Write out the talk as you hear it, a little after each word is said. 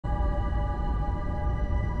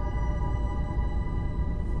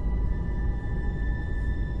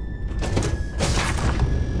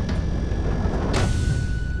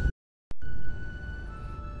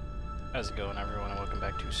How's it going, everyone, and welcome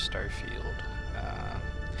back to Starfield.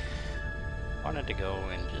 Wanted to go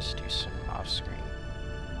and just do some off-screen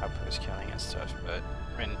outpost killing and stuff, but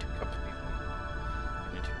ran into a couple people.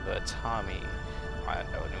 Ran into Tommy out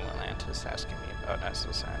in New Atlantis asking me about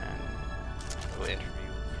SSN and a little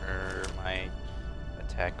interview for my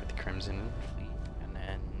attack with the Crimson Fleet, and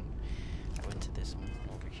then I went to this one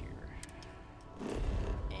over here,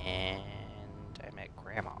 and I met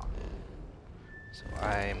Grandma. So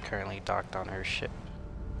I am currently docked on her ship.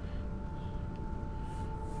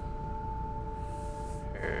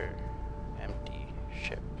 Her empty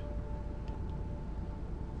ship.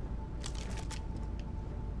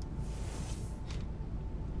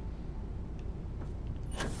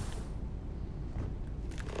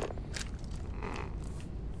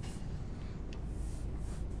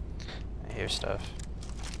 I hear stuff.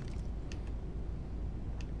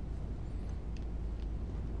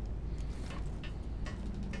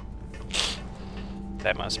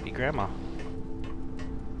 That must be Grandma.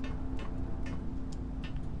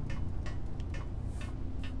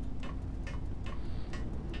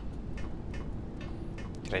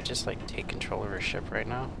 Could I just like take control of her ship right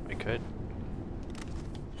now? I could.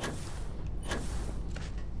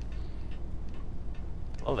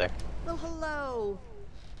 Hello there. Well, hello.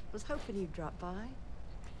 Was hoping you'd drop by.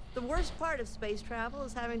 The worst part of space travel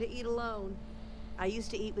is having to eat alone. I used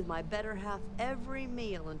to eat with my better half every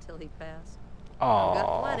meal until he passed. I've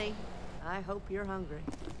got plenty. I hope you're hungry.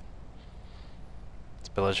 It's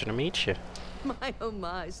a pleasure to meet you. My, oh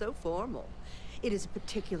my, so formal. It is a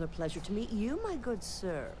particular pleasure to meet you, my good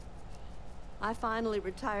sir. I finally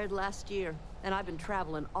retired last year, and I've been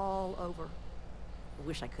traveling all over. I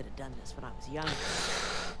wish I could have done this when I was younger.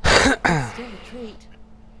 It's still a treat.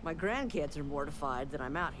 My grandkids are mortified that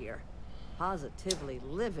I'm out here. Positively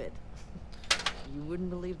livid. You wouldn't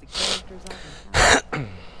believe the characters I've encountered.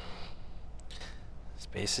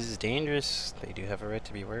 Space is dangerous. They do have a right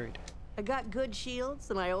to be worried. I got good shields,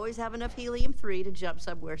 and I always have enough helium-3 to jump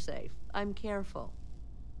somewhere safe. I'm careful.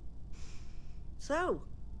 So,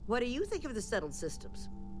 what do you think of the settled systems?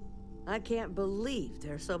 I can't believe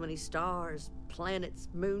there are so many stars, planets,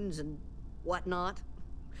 moons, and whatnot.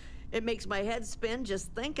 It makes my head spin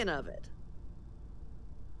just thinking of it.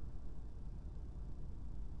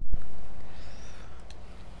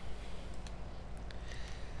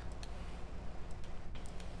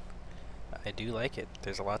 I do like it.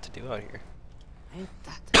 There's a lot to do out here.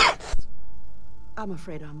 I'm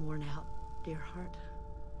afraid I'm worn out, dear heart.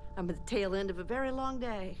 I'm at the tail end of a very long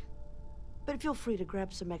day. But feel free to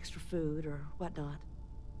grab some extra food or whatnot.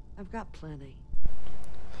 I've got plenty.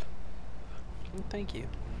 Well, thank you.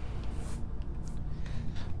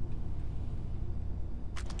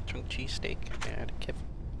 Chunk cheesesteak and a kip.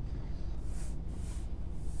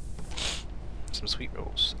 Some sweet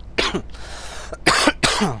rolls.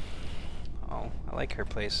 Oh, I like her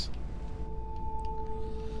place.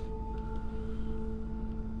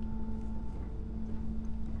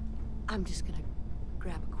 I'm just gonna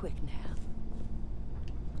grab a quick nap.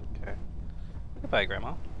 Okay. Goodbye, Grandma.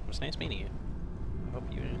 It was nice meeting you. I hope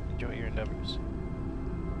you enjoy your endeavors.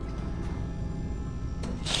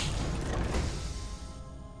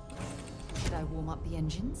 Should I warm up the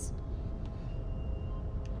engines?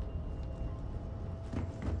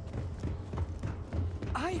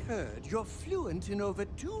 I heard you're fluent in over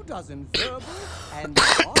 24 verbal and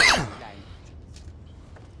oral languages.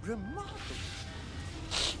 Remarkable.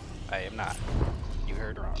 I am not. You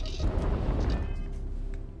heard wrong.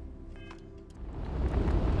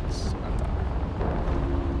 Let's undock.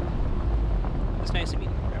 It's nice to meet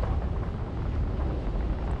you, Grandma.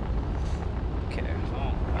 Okay,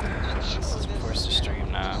 well, this is forced to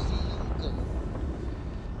stream now.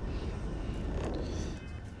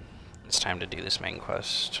 It's time to do this main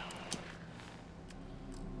quest.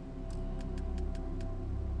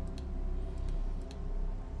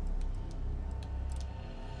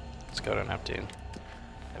 Let's go to Neptune.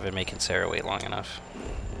 I've been making Sarah wait long enough.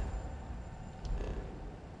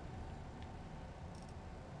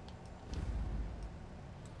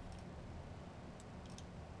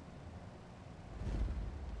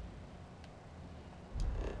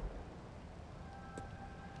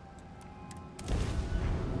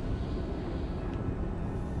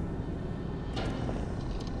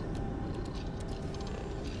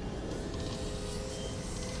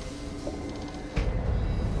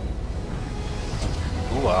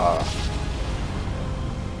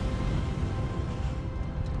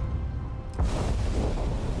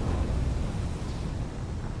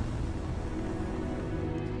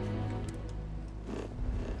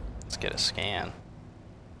 Let's get a scan.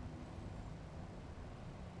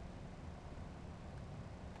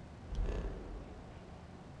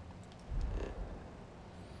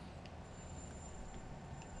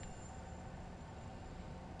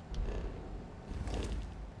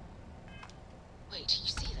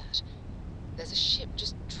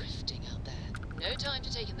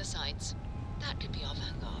 taken the sights. That could be our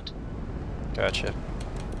vanguard. Gotcha.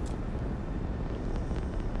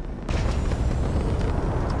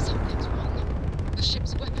 Something's wrong. The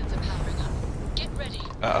ship's weapons are powering up. Get ready.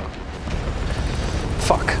 Uh-oh.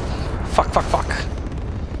 Fuck. Fuck, fuck, fuck.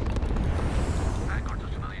 Vanguard to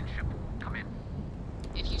civilian ship. Come in.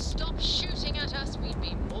 If you stop shooting at us, we'd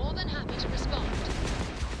be more than happy to respond.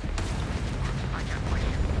 I can't wait.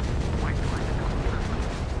 White flag to come.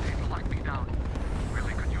 They've locked me down.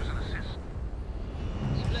 Really could use an assist.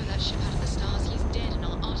 We blow that ship out of the stars, he's dead and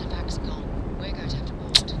our artifact's gone. We're going to have to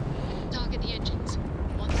board. Target the engines.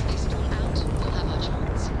 Once they stall out, we'll have our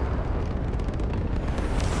chance.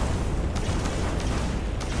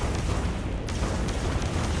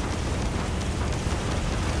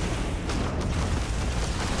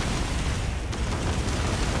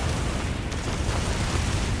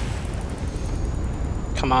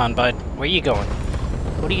 Come on, bud. Where you going?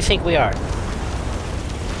 Who do you think we are?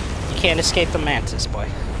 You can't escape the mantis, boy.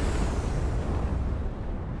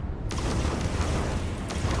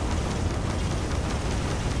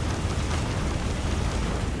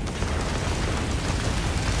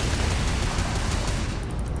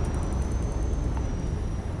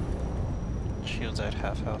 Shields at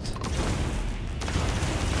half health.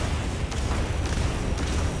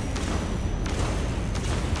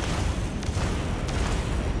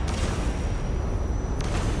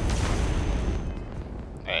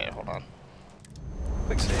 Hey, hold on.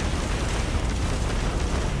 Quick save.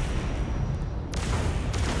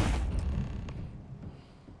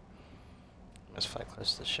 Must fly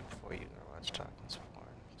close to the ship before you or watch talking support.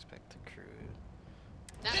 Expect the crew.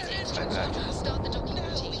 That's it. Start the docking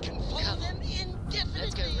routine. Come on.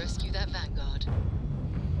 Let's go rescue that vanguard.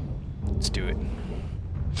 Let's do it.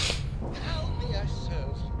 How may I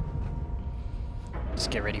serve? Let's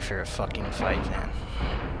get ready for a fucking fight, man.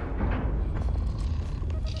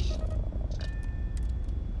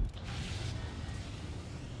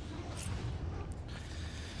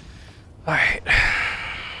 Alright.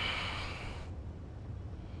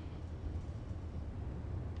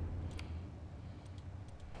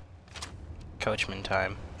 Coachman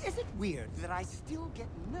time. Is it weird that I still get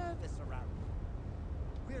nervous around you?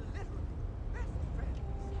 We're literally best friends.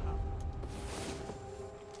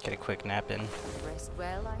 Get a quick nap in. Rest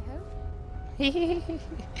well, I hope.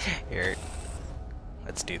 Here.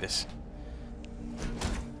 Let's do this.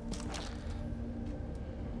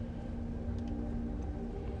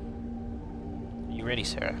 You ready,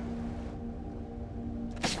 Sarah?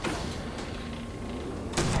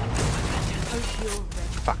 Hope you're ready.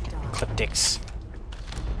 Fuck. Clip dicks.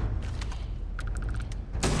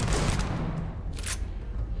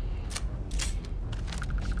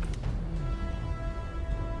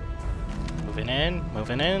 Moving in,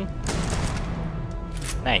 moving in.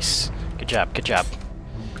 Nice. Good job, good job.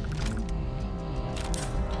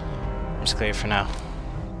 I'm just clear for now.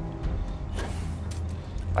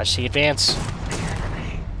 Watch the advance.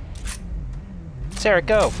 Sarah,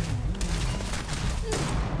 go!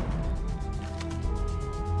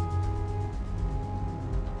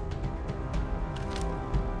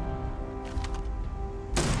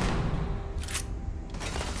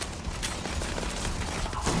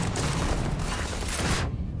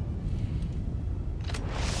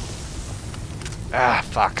 Ah,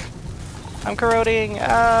 fuck. I'm corroding.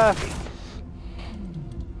 Ah.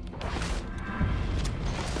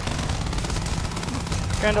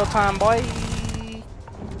 Grand old time, boy.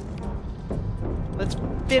 Let's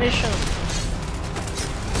finish him.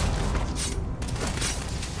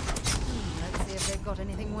 Let's see if they've got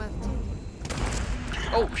anything worth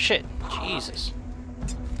taking. Oh, shit. Jesus.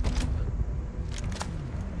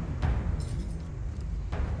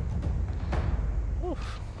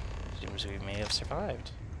 Oof. Seems we may have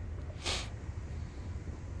survived.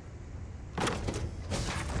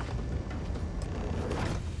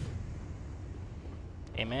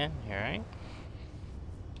 Hey man, you alright?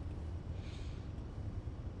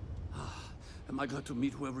 Am I glad to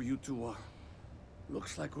meet whoever you two are?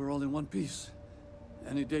 Looks like we're all in one piece.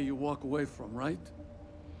 Any day you walk away from, right?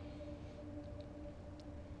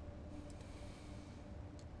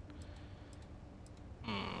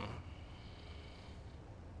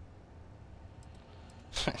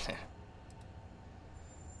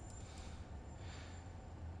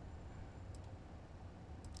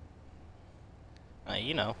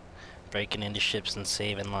 You know, breaking into ships and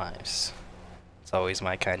saving lives. It's always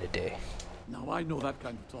my kind of day. Now I know that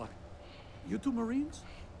kind of talk. You two Marines?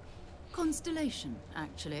 Constellation,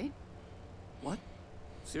 actually. What?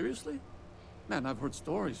 Seriously? Man, I've heard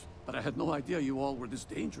stories, but I had no idea you all were this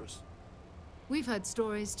dangerous. We've heard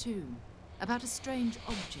stories too, about a strange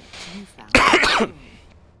object you found.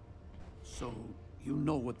 So, you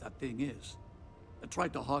know what that thing is. I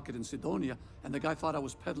tried to hawk it in Sidonia, and the guy thought I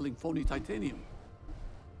was peddling phony titanium.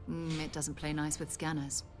 It doesn't play nice with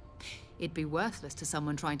scanners. It'd be worthless to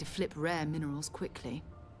someone trying to flip rare minerals quickly.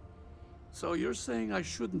 So you're saying I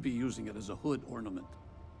shouldn't be using it as a hood ornament?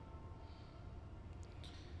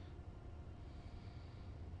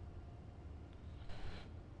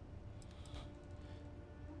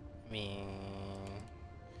 I mean,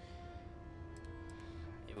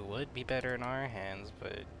 it would be better in our hands,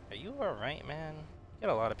 but are you alright, man? You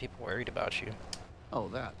got a lot of people worried about you. Oh,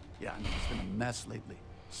 that. Yeah, I know it's been a mess lately.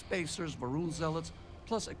 Spacers, Varun zealots,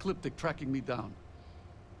 plus Ecliptic tracking me down.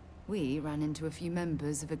 We ran into a few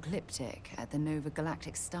members of Ecliptic at the Nova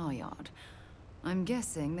Galactic Star Yard. I'm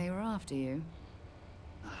guessing they were after you.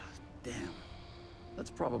 Damn. That's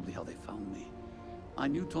probably how they found me. I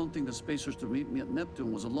knew taunting the Spacers to meet me at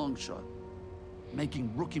Neptune was a long shot.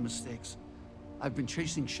 Making rookie mistakes. I've been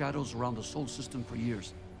chasing shadows around the Sol system for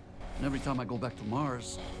years. And every time I go back to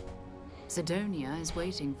Mars... Sidonia is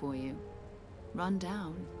waiting for you. Run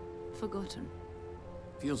down. Forgotten.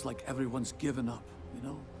 Feels like everyone's given up, you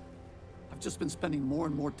know? I've just been spending more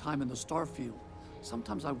and more time in the Starfield.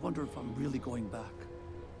 Sometimes I wonder if I'm really going back.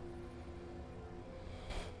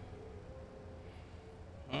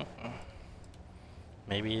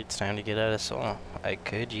 Maybe it's time to get out of Sol. I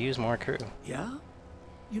could use more crew. Yeah?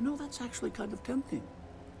 You know, that's actually kind of tempting.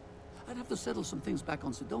 I'd have to settle some things back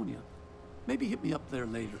on Sidonia. Maybe hit me up there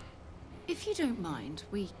later. If you don't mind,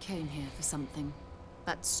 we came here for something.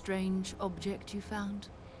 That strange object you found?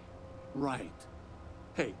 Right.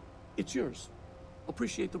 Hey, it's yours.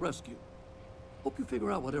 Appreciate the rescue. Hope you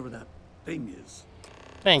figure out whatever that thing is.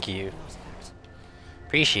 Thank you.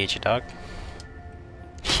 Appreciate you, dog.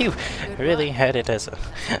 You really had it as a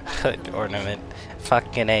hood ornament.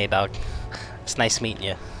 Fucking A, dog. It's nice meeting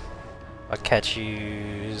you. I'll catch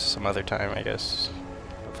you some other time, I guess.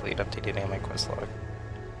 Hopefully it updated in my quest log.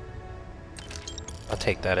 I'll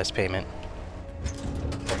take that as payment. I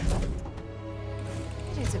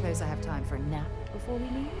don't suppose I have time for a nap before we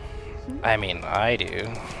leave? I mean, I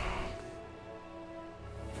do.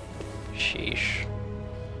 Sheesh.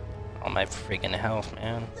 All my friggin' health,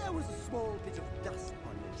 man. There was a small bit of dust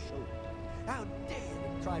on your shoulder. How dare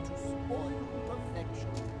you try to spoil perfection?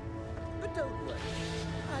 But don't worry,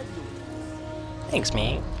 I'll do it. Thanks,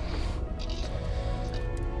 me.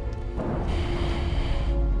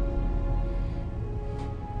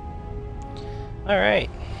 Alright.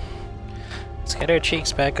 Let's get our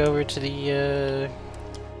cheeks back over to the,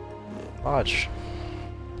 lodge.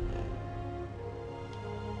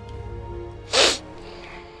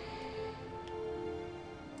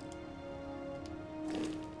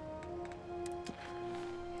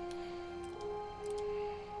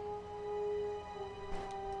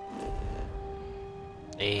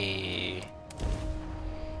 A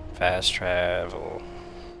fast travel.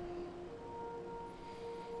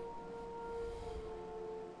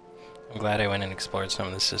 I'm glad I went and explored some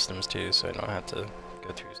of the systems too, so I don't have to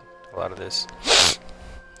go through a lot of this.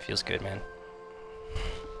 Feels good, man.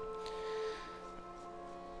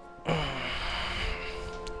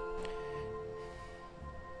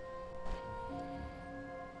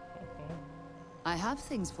 I have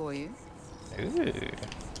things for you. Ooh.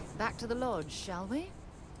 Back to the lodge, shall we?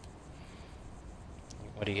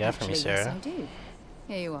 What do you got for me, Actually, Sarah? Yes, I do.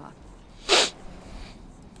 Here you are.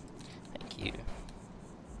 Thank you.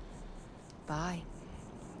 Bye.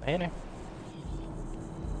 Later.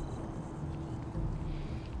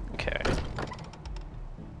 Okay.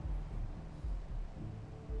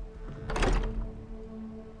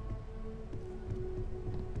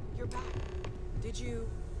 You're back. Did you?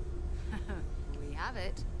 We have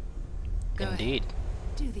it. Go Indeed. ahead.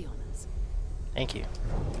 Do the honors. Thank you.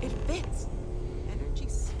 It fits. Energy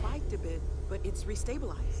spiked a bit, but it's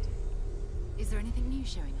restabilized. Is there anything new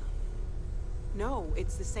showing up? No,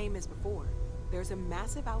 it's the same as before. There's a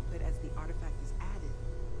massive output as the artifact is added,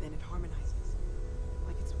 then it harmonizes.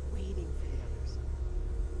 Like it's waiting for the others.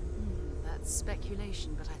 That's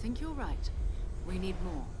speculation, but I think you're right. We need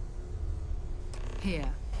more.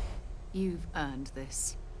 Here. You've earned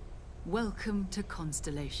this. Welcome to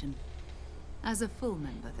Constellation. As a full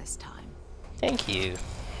member this time. Thank you.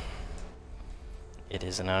 It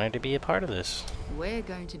is an honor to be a part of this. We're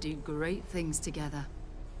going to do great things together.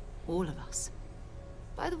 All of us.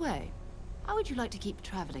 By the way, how would you like to keep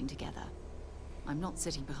traveling together? I'm not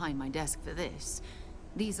sitting behind my desk for this.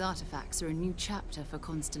 These artifacts are a new chapter for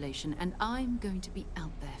Constellation, and I'm going to be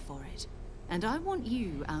out there for it. And I want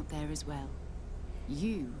you out there as well.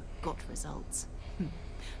 You got results.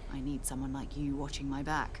 I need someone like you watching my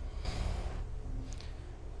back.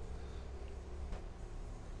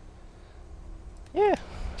 Yeah,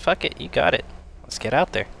 fuck it, you got it. Let's get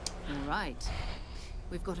out there. All right.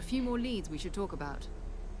 We've got a few more leads we should talk about.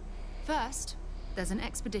 First, there's an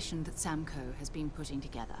expedition that Samco has been putting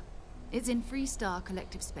together. It's in Freestar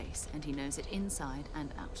Collective Space, and he knows it inside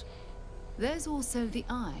and out. There's also the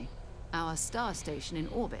Eye, our star station in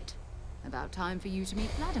orbit. About time for you to meet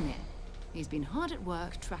Vladimir. He's been hard at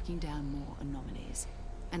work tracking down more anomalies.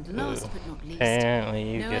 And last but not least,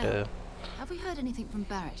 Apparently you Noel. get a... Have we heard anything from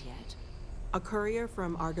Barrett yet? A courier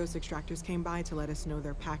from Argos Extractors came by to let us know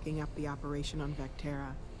they're packing up the operation on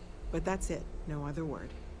Vectera. But that's it, no other word.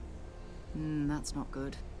 That's not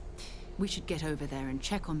good. We should get over there and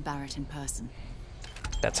check on Barrett in person.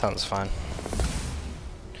 That sounds fun.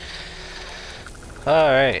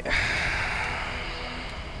 Alright.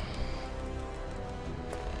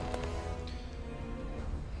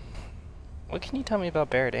 What can you tell me about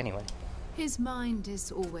Barrett anyway? His mind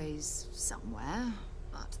is always somewhere,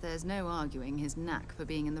 but there's no arguing his knack for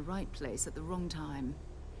being in the right place at the wrong time.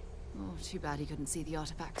 Oh, too bad he couldn't see the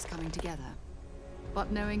artifacts coming together.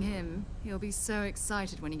 But knowing him, he'll be so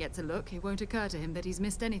excited when he gets a look, it won't occur to him that he's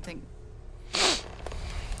missed anything.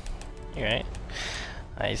 You're right.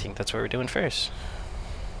 I think that's what we're doing first.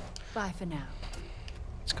 Bye for now.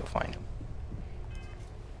 Let's go find him.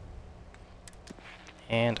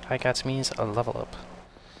 And I got means a level up.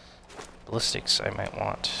 Ballistics I might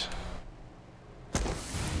want.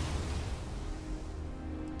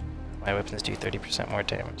 My weapons do 30% more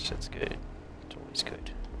damage. That's good. It's always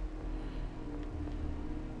good.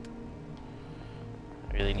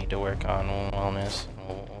 I really need to work on wellness.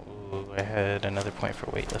 Ooh, I had another point for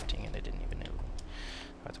weightlifting and I didn't even know.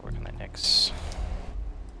 I have to work on that next.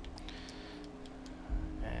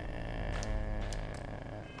 And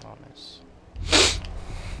wellness.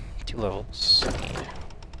 2 levels. I need.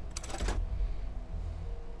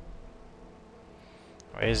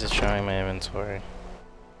 Why is it showing my inventory?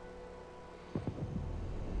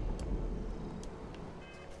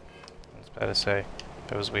 That's bad to say.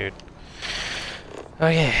 That was weird.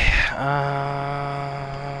 Okay.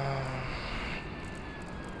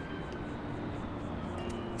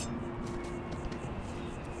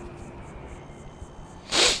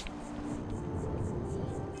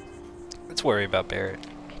 Let's worry about Barrett.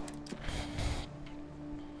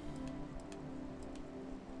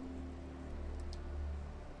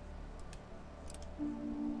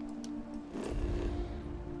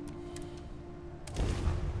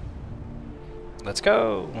 Let's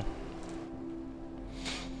go.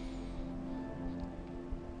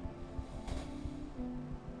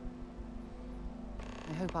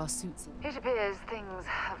 I hope our suits are... It appears things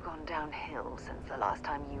have gone downhill since the last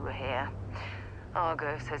time you were here.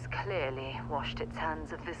 Argos has clearly washed its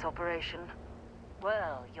hands of this operation.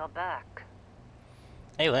 Well, you're back.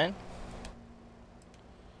 Hey, Lynn.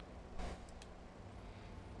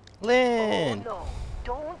 Lynn! Oh, no.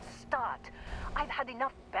 Don't start. I've had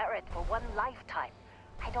enough Barrett for one lifetime.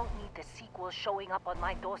 I don't need the sequel showing up on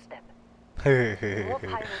my doorstep. More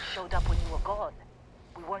pirates showed up when you were gone.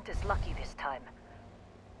 We weren't as lucky this time.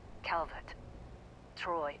 Calvert,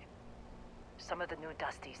 Troy, some of the new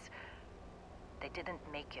Dusties. They didn't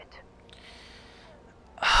make it.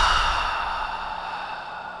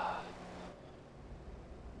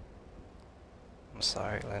 I'm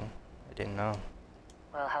sorry, Lynn. I didn't know.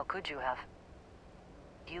 Well, how could you have?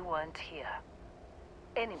 You weren't here.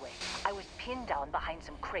 Anyway, I was pinned down behind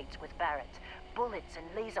some crates with Barrett. Bullets and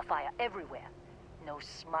laser fire everywhere. No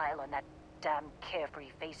smile on that damn carefree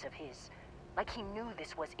face of his. Like he knew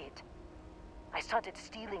this was it. I started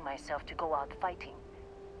steeling myself to go out fighting.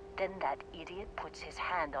 Then that idiot puts his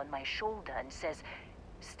hand on my shoulder and says,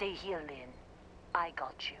 "Stay here, Lynn. I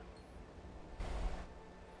got you."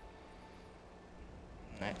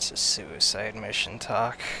 That's a suicide mission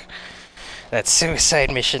talk. That's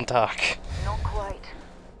suicide mission talk. Not quite.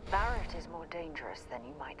 Barrett is more dangerous than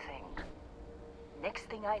you might think. Next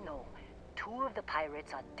thing I know, 2 of the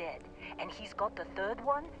pirates are dead, and he's got the 3rd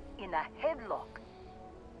one in a headlock.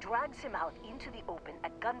 Drags him out into the open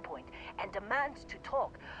at gunpoint and demands to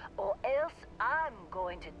talk, or else I'm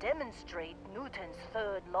going to demonstrate Newton's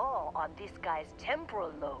 3rd law on this guy's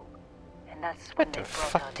temporal lobe. And that's when What they the brought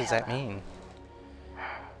fuck out does that Hela. mean?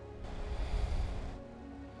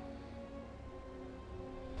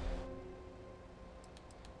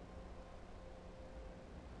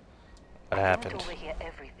 What I happened? didn't overhear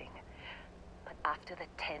everything, but after the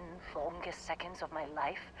 10 longest seconds of my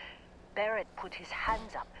life, Barrett put his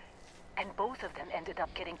hands up, and both of them ended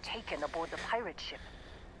up getting taken aboard the pirate ship.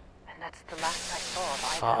 And that's the last I saw of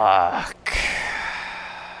either. Fuck.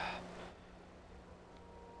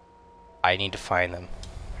 I need to find them.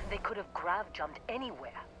 They could have grav jumped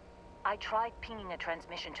anywhere. I tried pinging a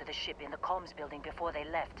transmission to the ship in the comms building before they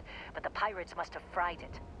left, but the pirates must have fried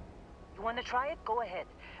it. You want to try it? Go ahead.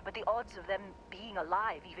 But the odds of them being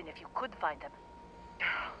alive, even if you could find them...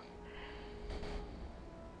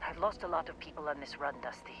 I've lost a lot of people on this run,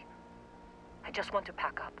 Dusty. I just want to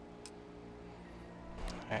pack up.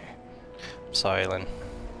 Alright. I'm sorry, Lynn.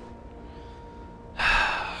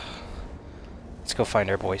 Let's go find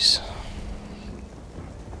our boys.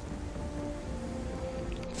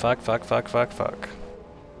 Fuck.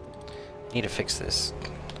 Need to fix this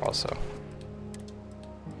also.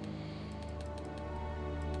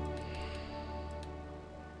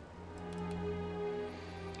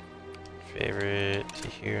 Favorite to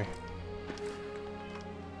here.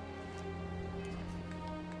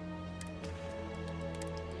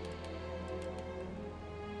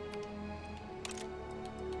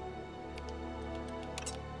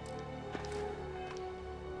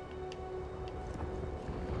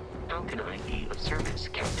 How can I be of service,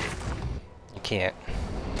 Captain? You can't.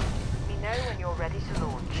 Let me know when you're ready to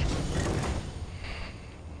launch.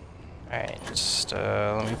 Alright, just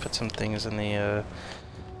let me put some things in the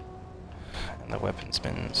weapons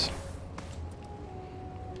bins.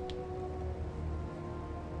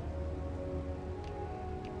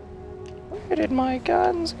 Where did my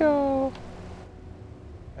guns go?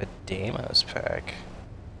 A Deimos pack.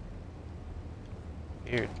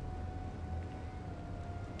 Weird.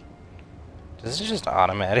 Does it just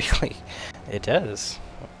automatically? It does.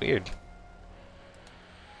 Weird.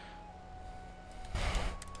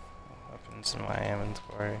 Weapons in my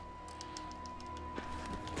inventory.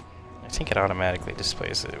 I think it automatically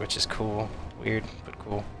displays it, which is cool. Weird, but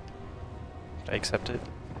cool. Did I accept it?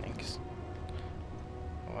 Thanks.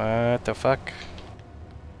 What the fuck?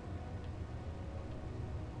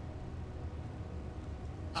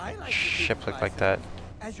 I like to Ship think look of like that. myself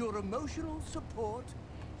as your emotional support.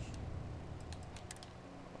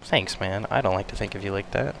 Thanks, man. I don't like to think of you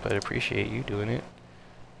like that, but I appreciate you doing it.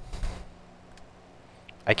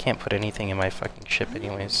 I can't put anything in my fucking ship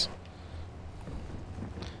anyways.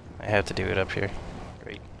 I have to do it up here.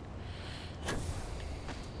 Great.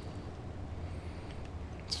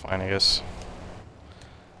 It's fine, I guess.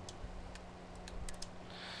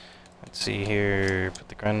 Let's see here. Put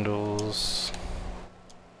the Grendels.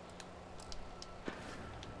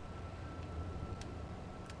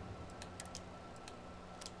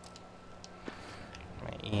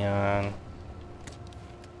 My Eon.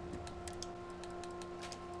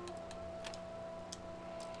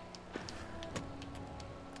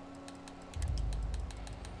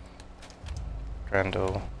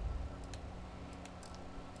 Grendel.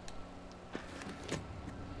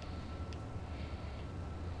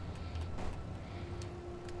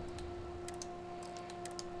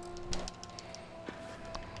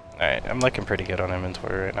 Alright, I'm looking pretty good on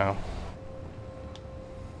inventory right now.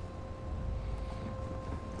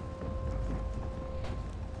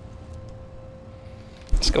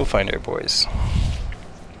 Let's go find our boys.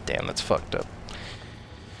 Damn, that's fucked up.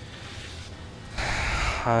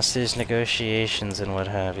 Hostage negotiations and what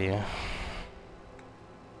have you.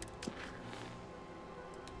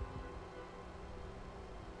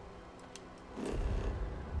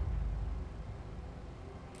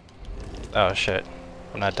 Oh shit,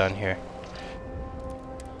 I'm not done here.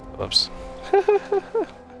 Whoops.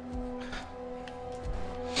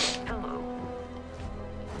 Hello.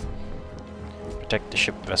 Protect the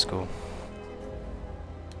ship, Vesco.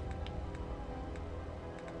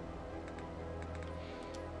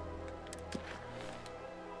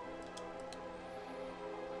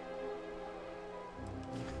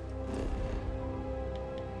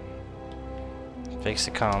 Fix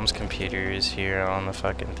the comms computer is here on the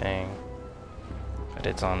fucking thing. But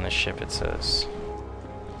it's on the ship, it says.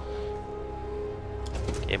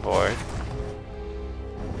 Okay, board.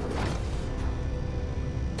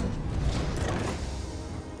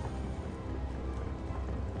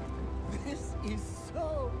 This is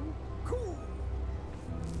so cool.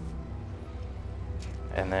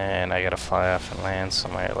 And then I gotta fly off and land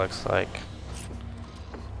somewhere, it looks like.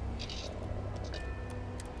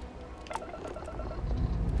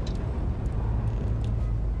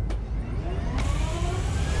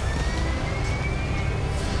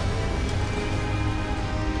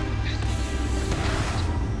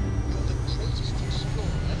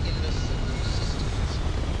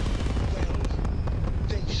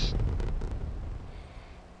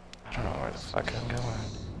 I don't know where the fuck I'm going.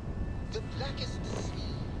 The blackest sea.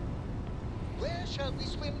 Where shall we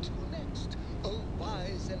swim to next, oh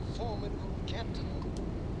wise and formidable captain?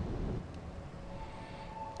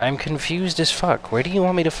 I'm confused as fuck. Where do you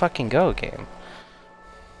want me to fucking go, game?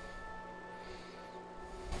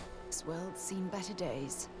 seen better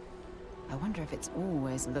days. I wonder if it's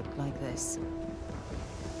always looked like this.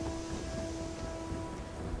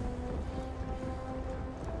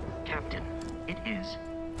 Captain, it is.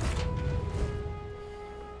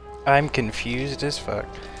 I'm confused as fuck.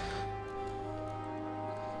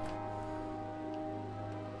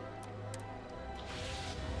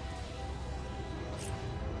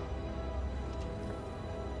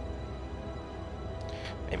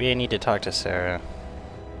 Maybe I need to talk to Sarah.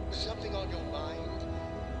 Something on your mind?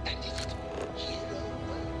 And is it hero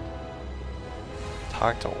work?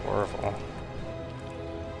 Talk to Orville.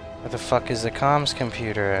 Where the fuck is the comms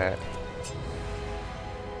computer at?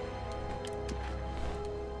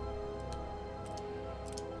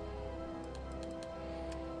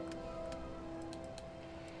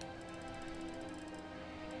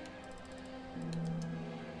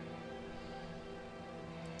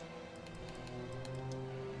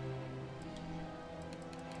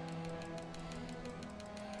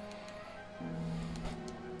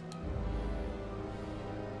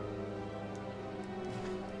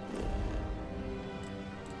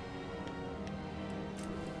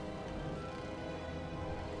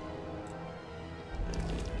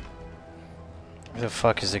 Where the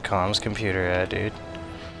fuck is the comms computer at, dude?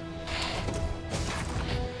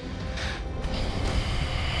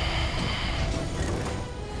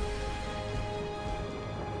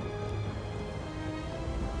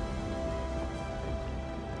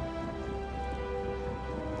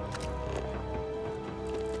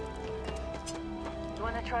 You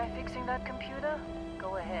wanna try fixing that computer?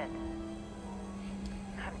 Go ahead.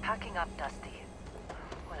 I'm packing up, Dusty.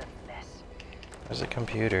 What a mess. Where's the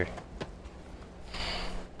computer?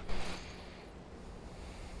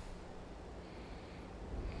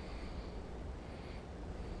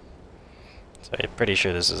 So I'm pretty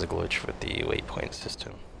sure this is a glitch with the waypoint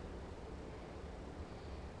system.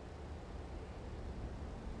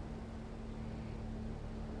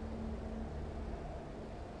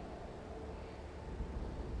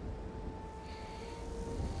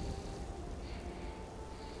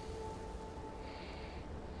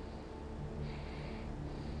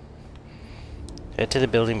 Head to the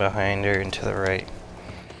building behind her and to the right.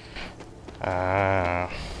 Ah.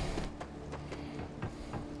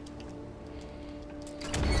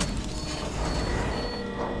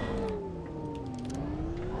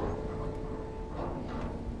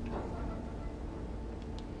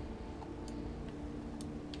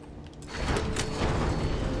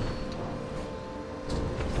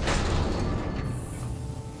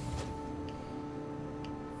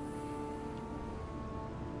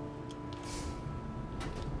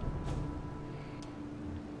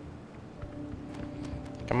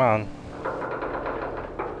 Come on.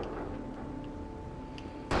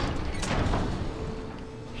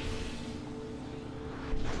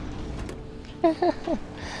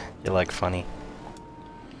 You like funny.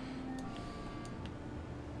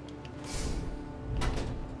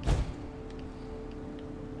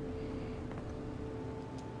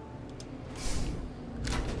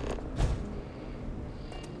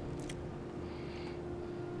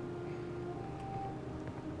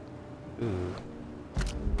 Ooh.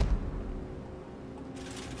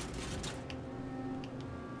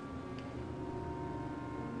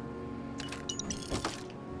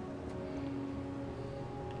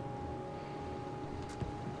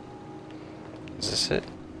 Is this it?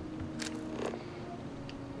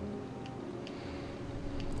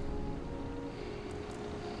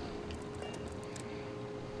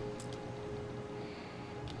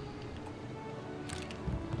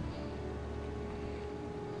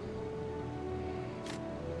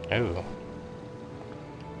 Ooh.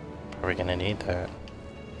 Are we gonna need that?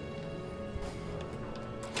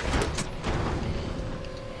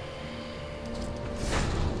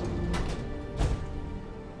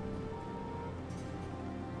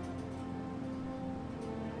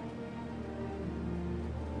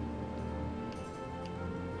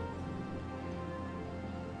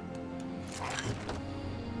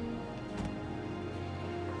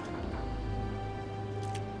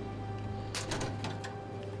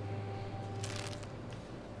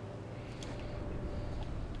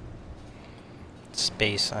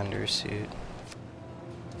 Space undersuit.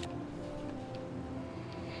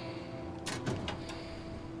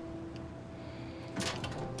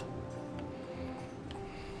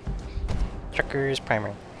 Trucker's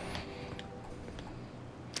primer.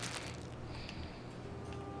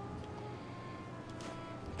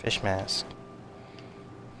 Fish mask.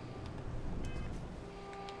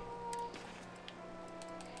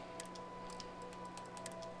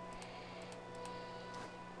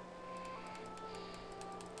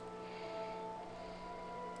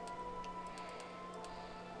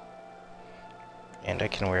 And I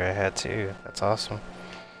can wear a hat too. That's awesome.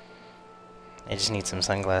 I just need some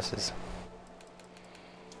sunglasses.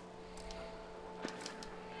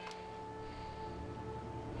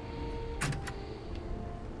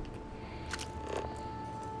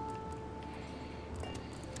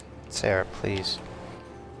 Sarah, please.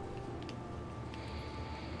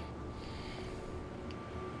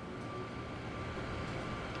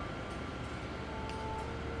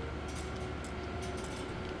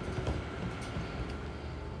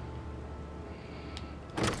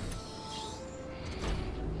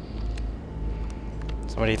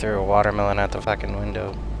 Somebody threw a watermelon out the fucking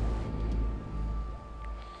window.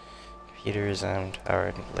 Computer is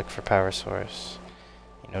powered. Look for power source.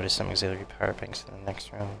 You notice some auxiliary power banks in the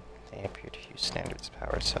next room. They appear to use standard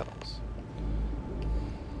power cells.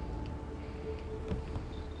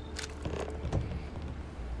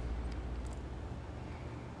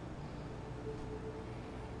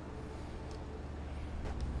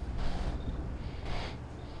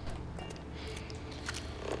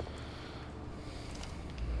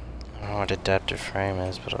 I don't know what adaptive frame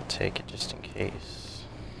is, but I'll take it just in case.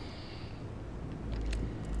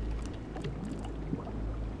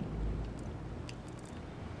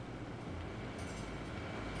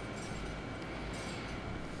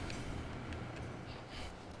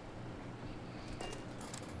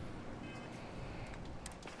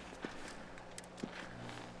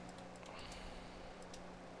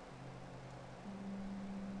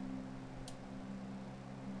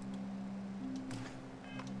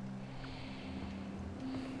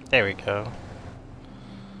 There we go.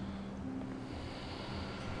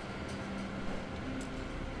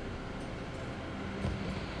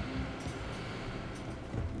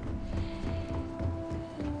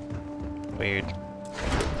 Weird.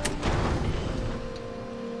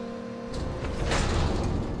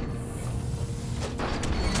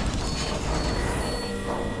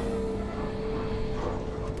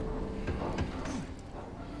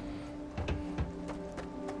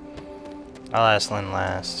 I'll ask Lynn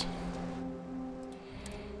last.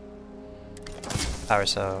 Power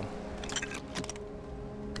cell.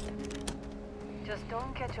 Just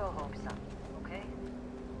don't get your hopes up, okay?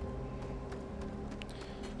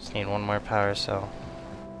 Just need one more power cell.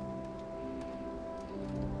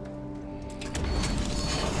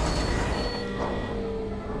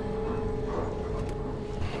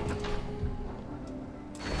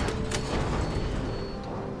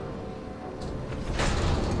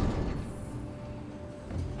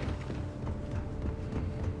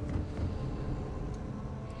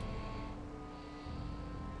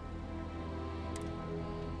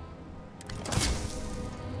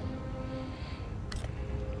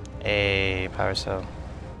 A power cell.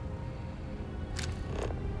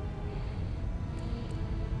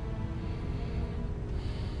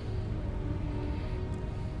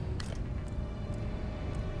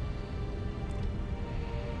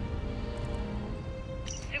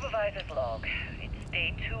 Supervisor's log. It's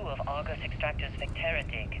day 2 of Argus Extractor's Vectera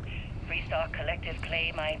dig. Freestar Collective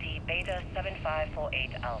Claim ID Beta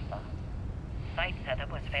 7548 Alpha. Site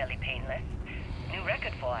setup was fairly painless. New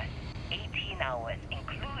record for us. 18 hours,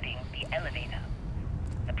 including the elevator.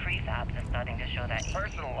 The prefabs are starting to show that...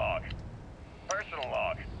 Personal log. Personal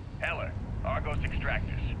log. Heller, Argos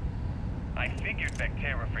Extractors. I figured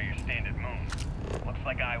Vectera for your standard moon. Looks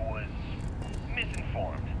like I was...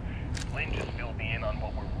 misinformed. Lynn just filled me in on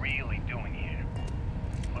what we're really doing here.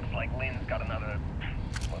 Looks like Lynn's got another...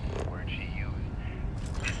 what's the word she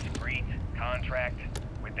used? Discreet contract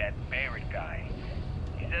with that Barrett guy.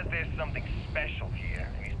 He says there's something special here.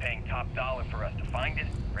 He's paying top dollar for us to find it,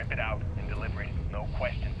 rip it out, and deliver it. No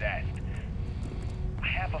questions asked. I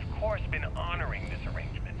have, of course, been honoring this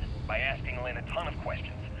arrangement by asking Lynn a ton of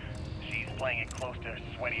questions. She's playing it close to her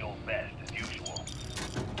sweaty old vest, as usual.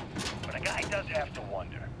 But a guy does have to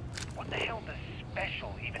wonder, what the hell does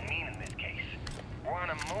special even mean in this case? We're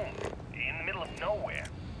on a moon, in the middle of nowhere.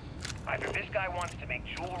 Either this guy wants to make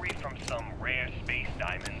jewelry from some rare space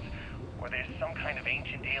diamonds, or there's some kind of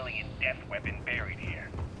ancient alien death weapon buried here.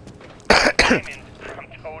 Diamonds, I'm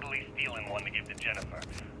totally stealing one to give to Jennifer,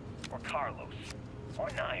 or Carlos, or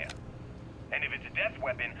Naya. And if it's a death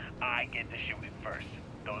weapon, I get to shoot it first.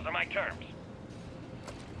 Those are my terms.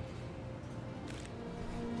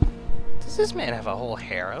 Does this man have a whole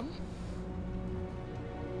harem?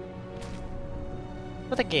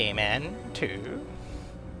 With a gay man, too.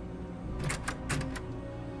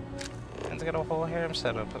 Man's got a whole harem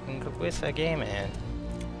set up with a gay man.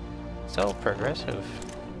 So progressive.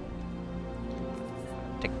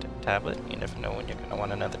 Take the tablet. You never know when you're gonna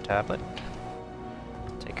want another tablet.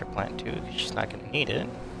 Take her plant too, because she's not gonna need it.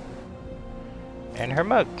 And her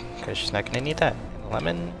mug, because she's not gonna need that.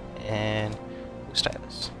 lemon and blue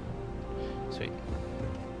stylus. Sweet.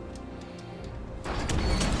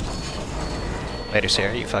 Later,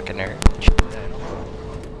 Sarah, you fucking nerd.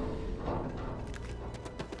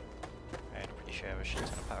 Alright, I'm pretty sure I have a shit ton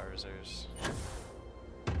of power reserves.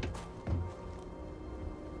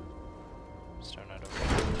 Still not over.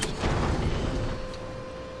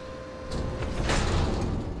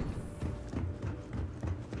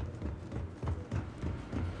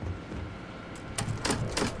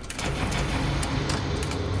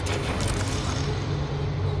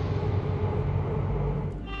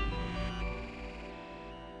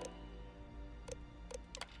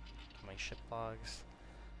 My ship logs.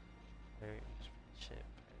 Ship.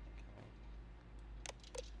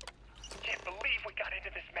 Can't believe we got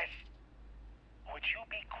into this mess. Would you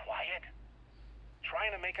be quiet?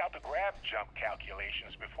 Trying to make out the grab jump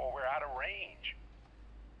calculations before we're out of range.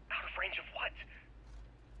 Out of range of what?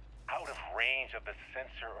 Out of range of the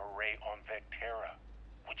sensor array on Vectera.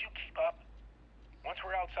 Would you keep up? Once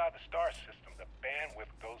we're outside the star system, the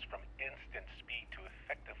bandwidth goes from instant speed to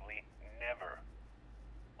effectively never.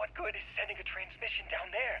 What good is sending a transmission down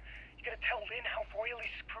there? You gonna tell Lynn how royally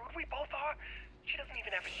screwed we both are? She doesn't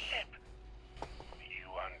even have a ship. You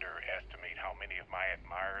underestimate how many of my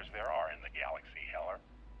admirers there are in the galaxy, Heller.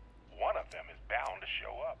 One of them is bound to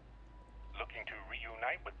show up, looking to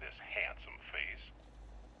reunite with this handsome face.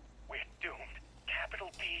 We're doomed. Capital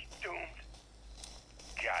D, doomed.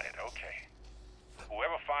 Got it, okay.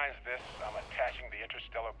 Whoever finds this, I'm attaching the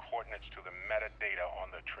interstellar coordinates to the metadata on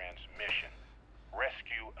the transmission.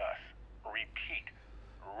 Rescue us. Repeat.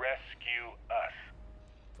 Rescue us.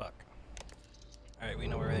 Fuck. Alright, we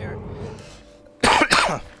know where they are.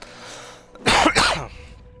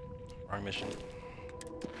 Wrong mission.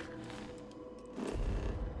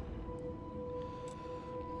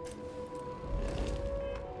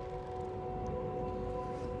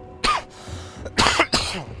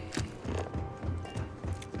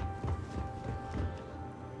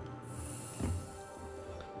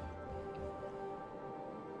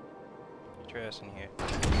 Get your ass in here.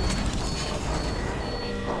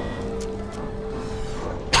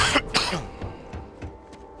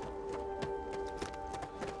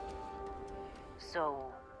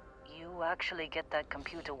 So, you actually get that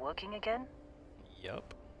computer working again?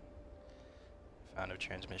 Yup. Found a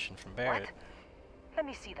transmission from Barrett. What? Let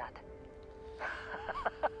me see that.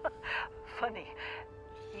 Funny.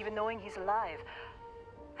 Even knowing he's alive,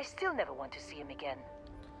 I still never want to see him again.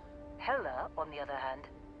 Hella, on the other hand.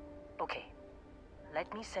 Okay.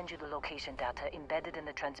 Let me send you the location data embedded in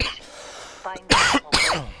the transmission. Find it,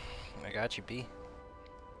 okay? I got you, B.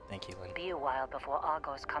 Thank you, Lynn. Be a while before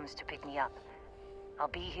Argos comes to pick me up. I'll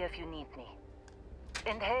be here if you need me.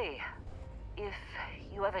 And hey, if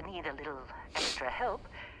you ever need a little extra help,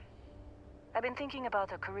 I've been thinking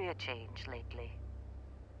about a career change lately.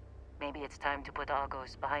 Maybe it's time to put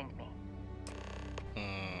Argos behind me.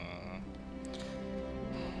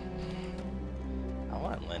 I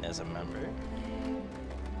want Lynn as a member.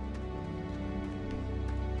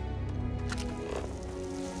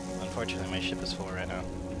 Unfortunately, my ship is full right now.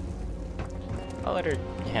 I'll let her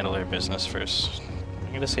handle her business first.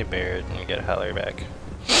 I'm gonna say Barrett and get Heller back.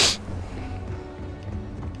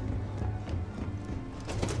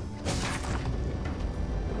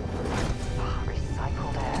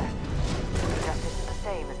 Recycled air. Just isn't the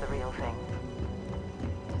same as the real thing.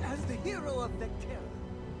 As the hero of Vectera,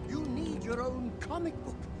 you need your own comic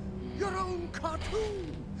book, your own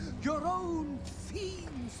cartoon, your own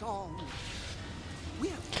theme song.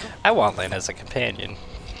 I want Lynn as a companion.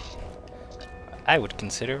 I would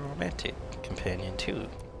consider a romantic companion too,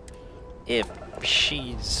 if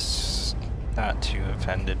she's not too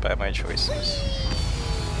offended by my choices.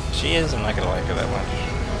 If she is, I'm not gonna like her that much.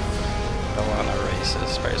 I don't want a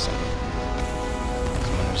racist person.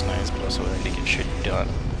 Someone who's nice but also willing to get shit done.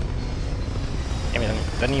 I mean,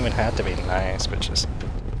 it doesn't even have to be nice, but just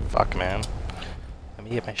fuck, man. Let me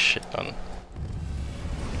get my shit done.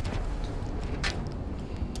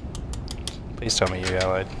 Please tell me you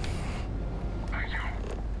allied.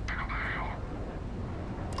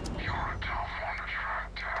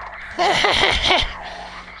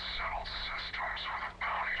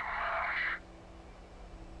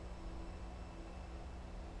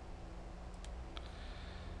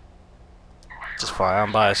 Just fly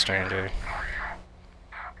on by, stranger.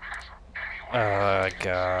 Oh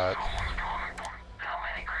god.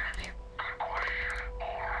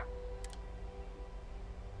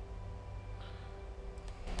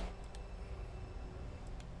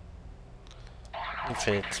 If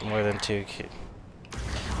it's more than 2 kids.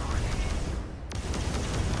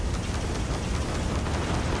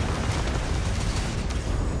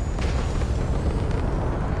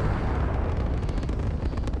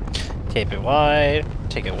 Tape it wide,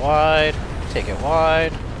 take it wide, take it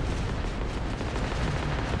wide.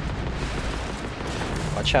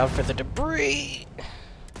 Watch out for the debris!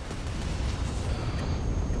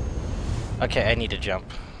 Okay, I need to jump.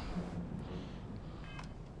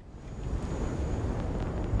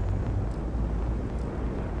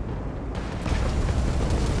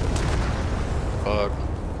 Fuck.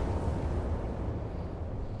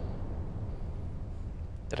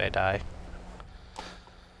 Did I die?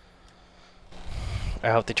 I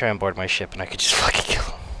hope they try and board my ship and I could just fucking kill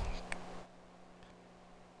them.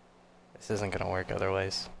 This isn't gonna work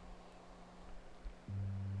otherwise.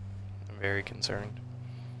 I'm very concerned.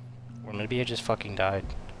 Or maybe I just fucking died.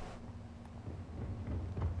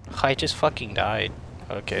 I just fucking died.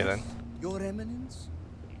 Okay then. Your Eminence?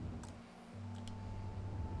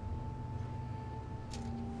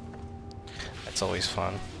 That's always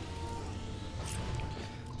fun.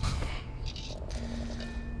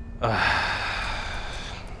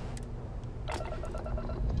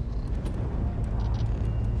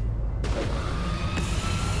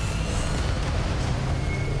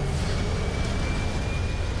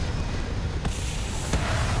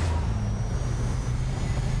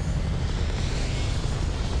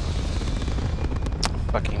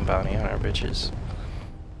 Fucking bounty hunter bitches.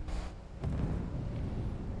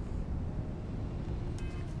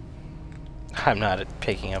 I'm not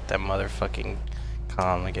picking up that motherfucking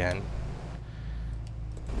comm again.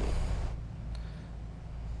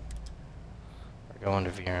 We're going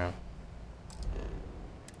to Virum.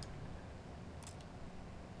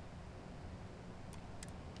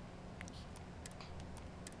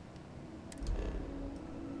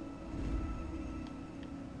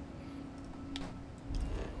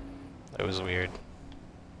 That was weird.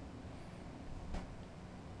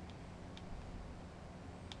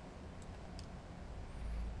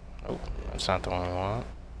 Oh, that's not the one we want.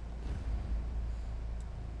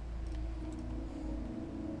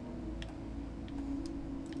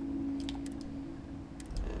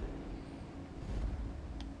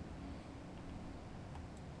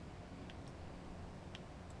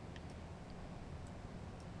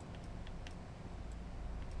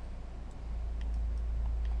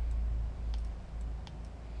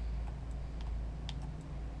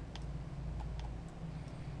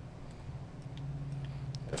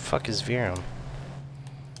 The fuck is Virum?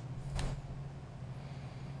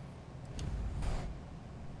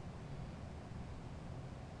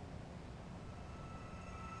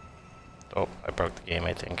 Oh, I broke the game,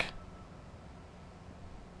 I think.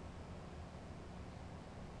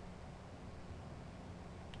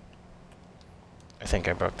 I think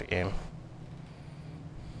I broke the game.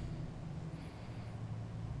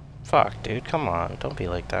 Fuck, dude, come on. Don't be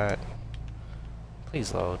like that.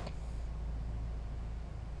 Please load.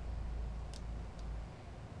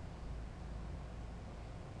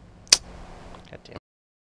 God damn.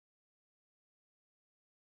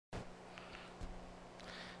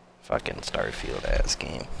 Fucking Starfield ass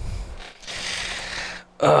game.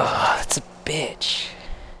 Ugh, that's a bitch.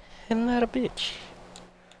 I'm not a bitch.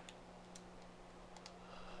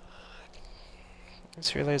 I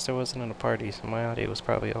just realized I wasn't in a party, so my audio was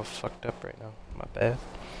probably all fucked up right now. My bad.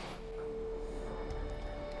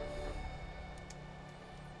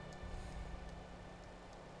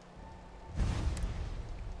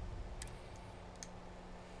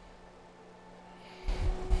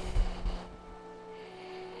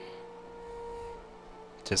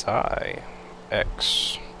 Tis I,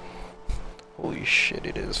 X. Holy shit,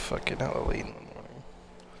 it is fucking hella late in the morning.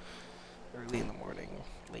 Early in the morning,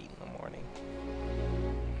 late in the morning.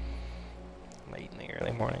 Late in the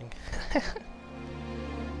early morning.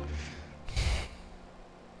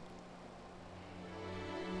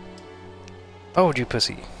 Oh, you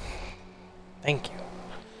pussy. Thank you.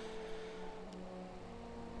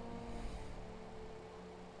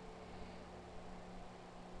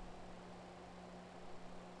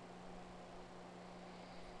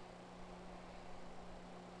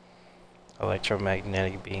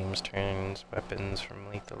 Electromagnetic beams turns weapons from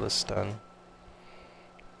lethal to stun.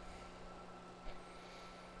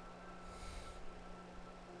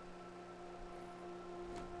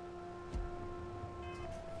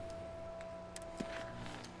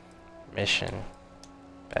 Mission.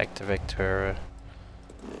 Back to Victoria.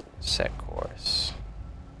 Set course.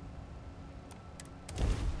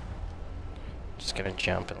 Just gonna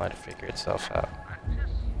jump and let it figure itself out.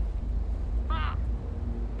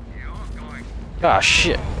 Ah,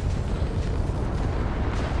 shit.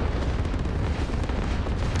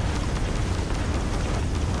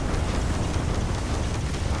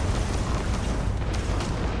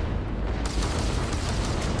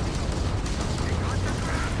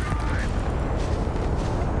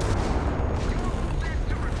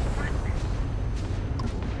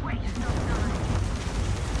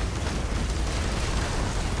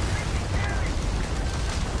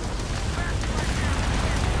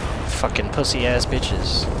 fucking pussy ass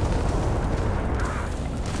bitches.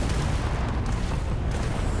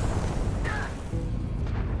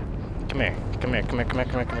 Come here, come here, come here, come here,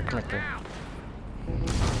 come here, come here, come here, come here.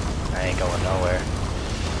 I ain't going nowhere.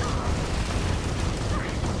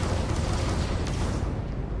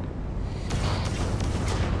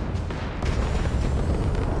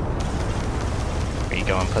 Where you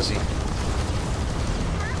going, pussy?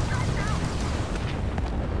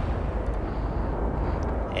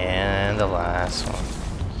 And the last one.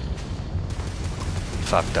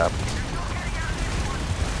 Fucked up.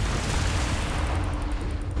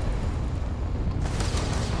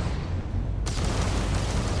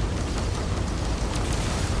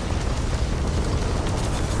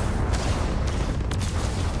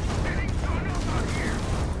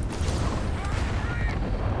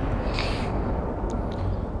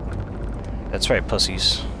 That's right,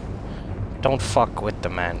 pussies. Don't fuck with the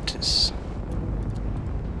mantis.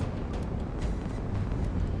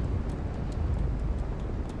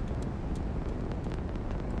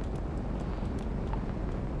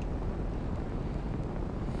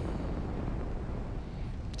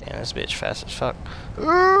 Damn, this bitch fast as fuck.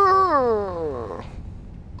 Ooh.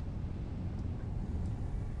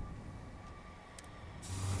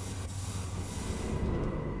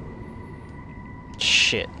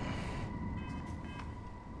 Shit.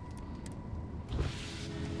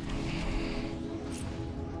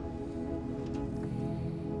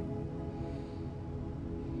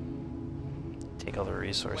 Take all the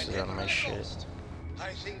resources out of my shit.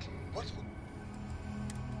 I think what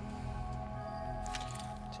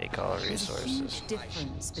Take all the There's a resources. huge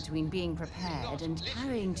difference between being prepared and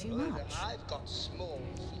carrying too much. I've got small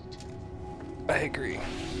feet. I agree.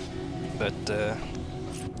 But,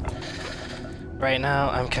 right now,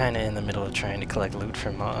 I'm kinda in the middle of trying to collect loot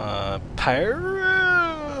from,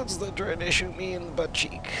 pirates that try to shoot me in the butt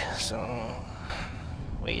cheek. So,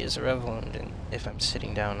 weight is irrelevant if I'm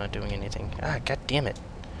sitting down not doing anything. Ah, god damn it.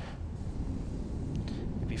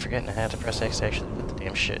 I'd be forgetting I had to press X to actually loot the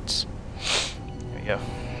damn shits. There we go.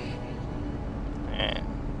 Alright.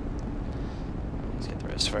 Let's get the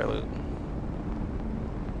rest of our loot.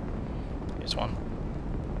 Here's one.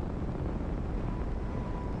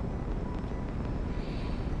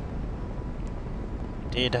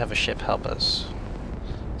 Did have a ship help us,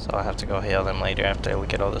 so I'll have to go hail them later after we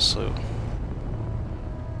get all this loot.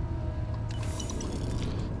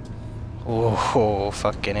 Whoa,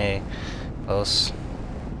 fucking A. Close.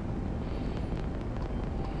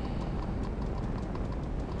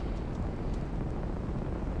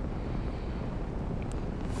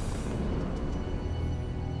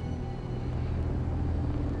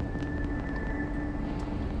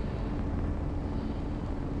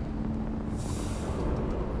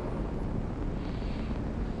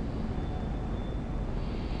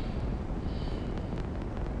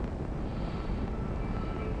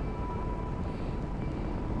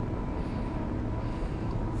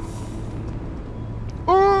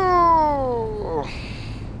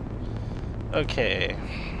 Okay,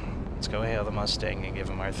 let's go hail the Mustang and give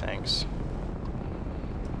him our thanks.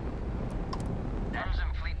 Crimson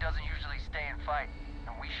Fleet doesn't usually stay and fight,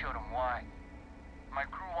 and we showed them why. My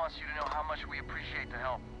crew wants you to know how much we appreciate the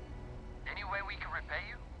help. Any way we can repay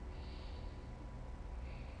you?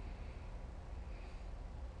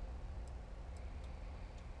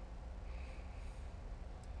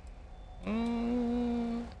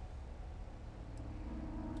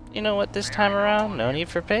 You know what, this time around, no need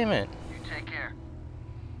for payment. You take care.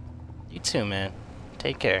 You too, man.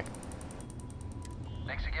 Take care.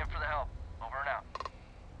 Thanks again for the help. Over and out.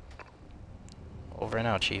 Over and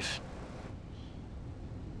out, Chief.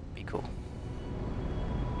 Be cool.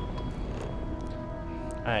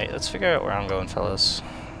 Alright, let's figure out where I'm going, fellas.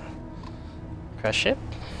 Crash ship?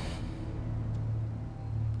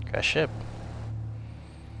 Crash ship.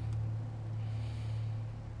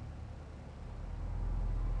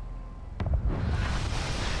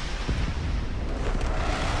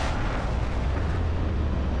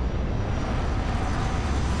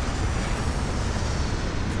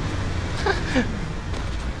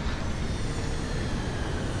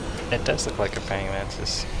 It does look like a praying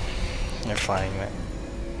mantis. Or flying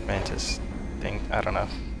mantis thing. I don't know.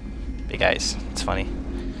 Big eyes. It's funny.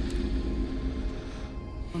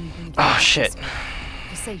 Oh shit.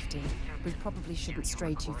 For safety, we probably shouldn't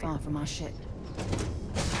stray too far from our ship.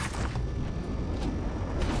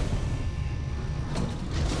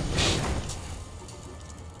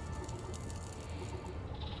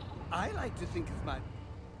 I like to think of my...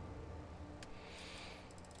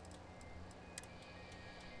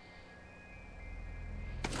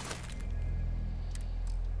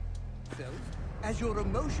 self as your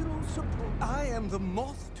emotional support. I am the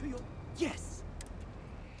moth to your... Yes!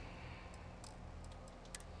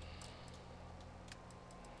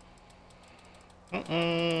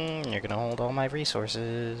 You're gonna hold all my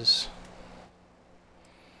resources.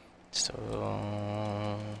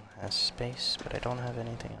 Still has space, but I don't have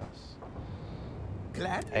anything else.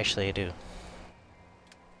 Glad? Actually, I do.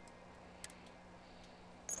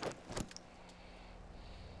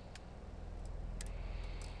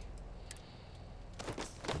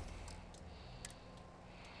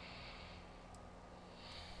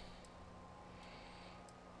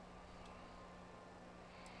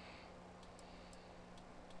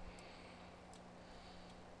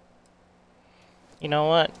 You know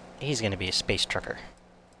what? He's gonna be a space trucker.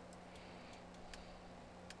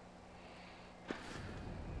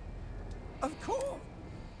 Of course.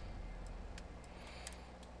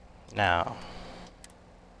 Now.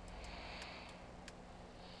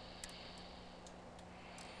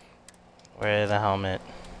 Wear the helmet.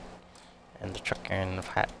 And the trucker and the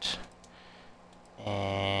hat.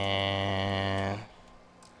 And...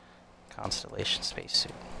 Constellation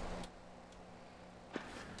spacesuit.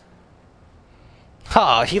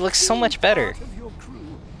 Oh, he looks so much better. Part of your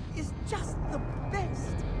crew is just the best.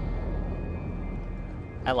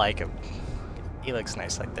 I like him. He looks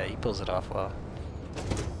nice like that. He pulls it off well.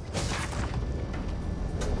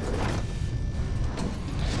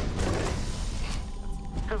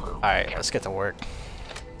 Alright, let's get to work.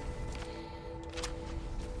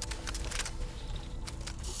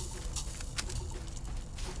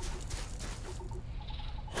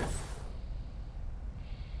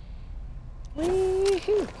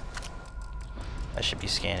 Woohoo! I should be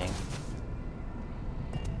scanning.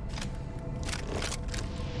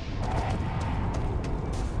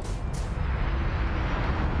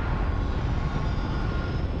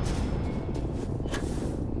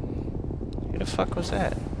 Who the fuck was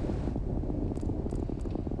that?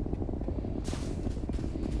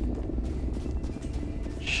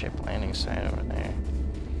 Ship landing site over there.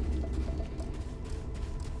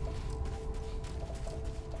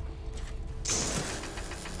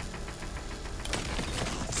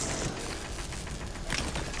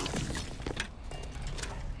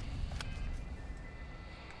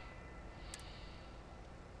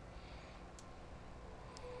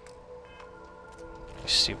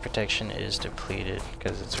 Suit protection is depleted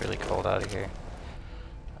because it's really cold out of here.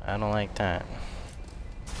 I don't like that.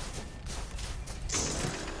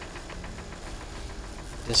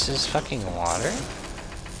 This is fucking water?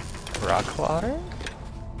 Rock water?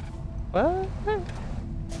 What?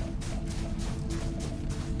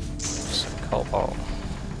 Some cobalt.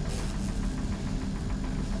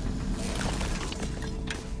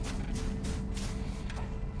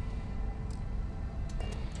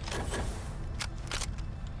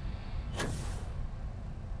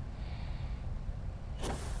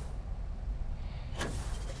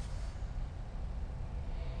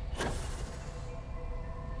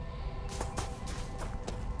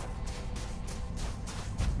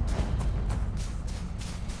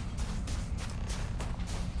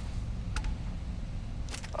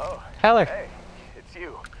 Oh, Heller. hey, it's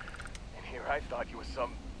you. And here I thought you was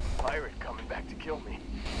some pirate coming back to kill me.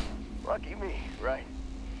 Lucky me, right?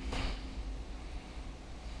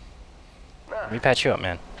 Nah, Let me patch you up,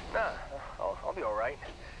 man. nah, I'll be all right.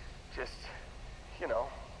 Just, you know,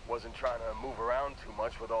 wasn't trying to move around too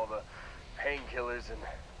much with all the painkillers and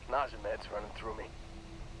nausea meds running through me.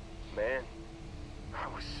 Man, I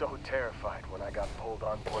was so terrified when I got pulled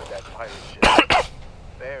on board that pirate ship.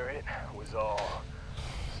 There it was all.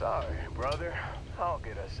 Sorry, brother. I'll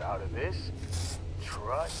get us out of this.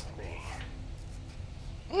 Trust me.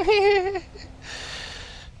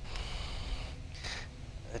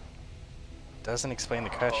 It doesn't explain the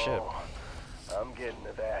crashed ship. I'm getting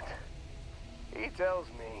to that. He tells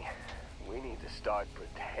me we need to start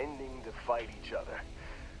pretending to fight each other.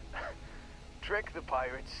 Trick the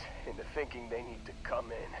pirates into thinking they need to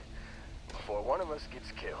come in before one of us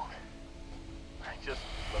gets killed. I just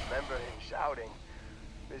remember him shouting,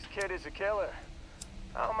 "This kid is a killer.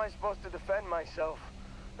 How am I supposed to defend myself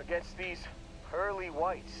against these pearly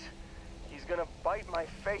whites? He's gonna bite my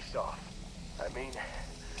face off." I mean,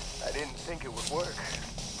 I didn't think it would work,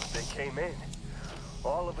 but they came in.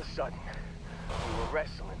 All of a sudden, we were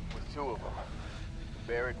wrestling with two of them.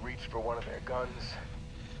 Barrett reached for one of their guns.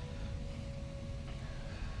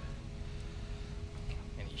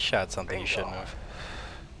 And he shot something he shouldn't have.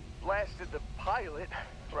 Blasted the pilot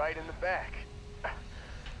right in the back.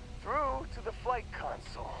 Through to the flight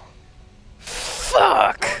console.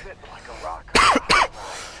 Fuck! It like a rock.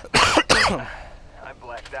 I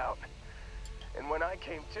blacked out. And when I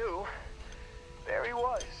came to, there he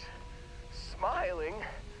was, smiling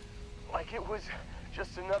like it was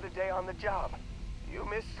just another day on the job. You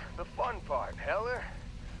missed the fun part, Heller.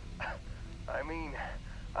 I mean,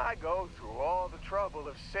 I go through all the trouble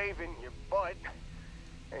of saving your butt,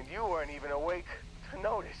 and you weren't even awake to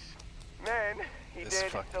notice. Then he This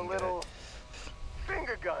did the fucking little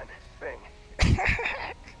finger gun thing.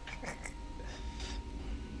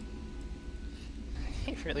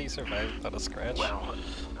 He really survived without a scratch? Well,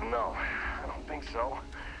 no, I don't think so.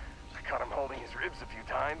 I caught him holding his ribs a few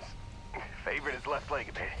times. Favored his left leg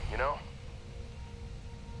a bit, you know?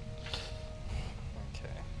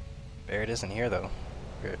 Okay. Barrett isn't here though.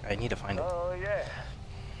 I need to find him. Oh, yeah.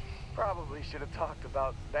 Probably should have talked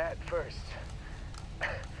about that first.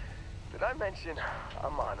 Did I mention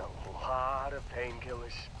I'm on a lot of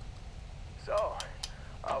painkillers? So,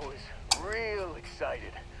 I was real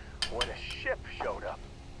excited when a ship showed up.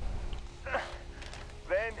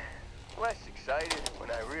 Then, less excited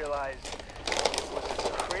when I realized it was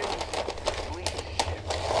a Crimson Fleet ship.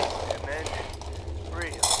 And then,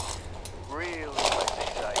 really less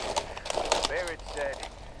excited. Barrett said,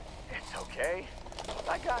 "It's okay,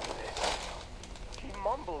 I got this." He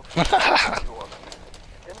mumbled to him,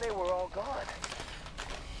 and they were all gone.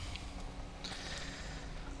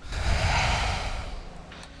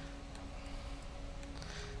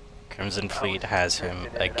 Crimson Fleet has him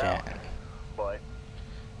again. But,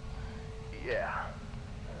 yeah,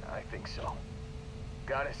 I think so.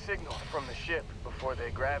 Got a signal from the ship before they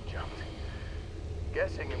grab jumped.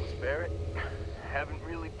 Guessing it was Barrett. Haven't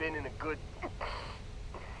really been in a good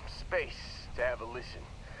space to have a listen.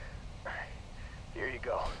 Here you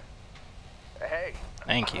go. Hey.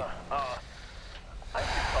 Thank you. I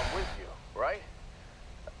should come with you, right?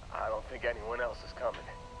 I don't think anyone else is coming.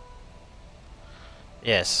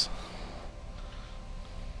 Yes.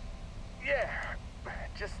 Yeah.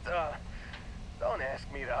 Just, don't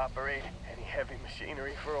ask me to operate any heavy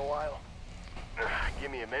machinery for a while.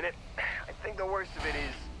 Give me a minute. I think the worst of it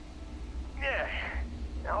is... Yeah,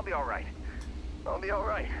 I'll be alright. I'll be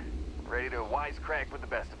alright. Ready to wisecrack with the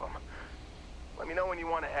best of them. Let me know when you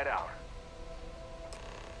want to head out.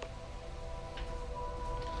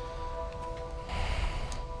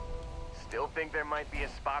 Still think there might be a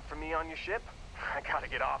spot for me on your ship? I gotta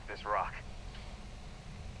get off this rock.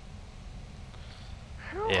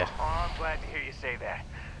 Yeah. Oh, I'm glad to hear you say that.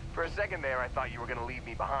 For a second there, I thought you were gonna leave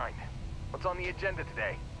me behind. What's on the agenda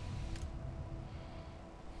today?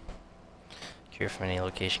 Cure from any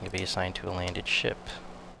location can be assigned to a landed ship.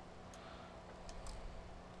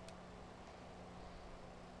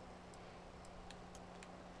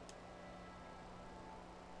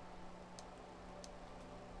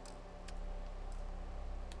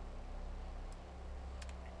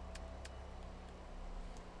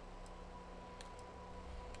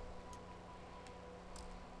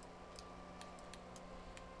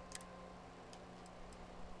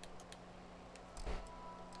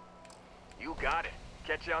 You got it.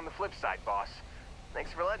 Catch you on the flip side, boss.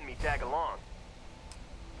 Thanks for letting me tag along.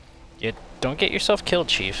 Yeah, don't get yourself killed,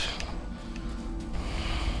 Chief.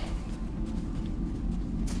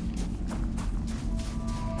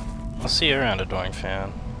 I'll see you around, Adoring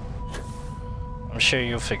Fan. I'm sure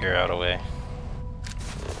you'll figure out a way.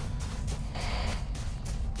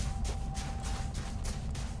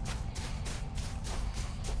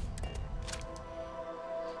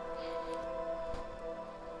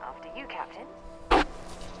 After you, Captain.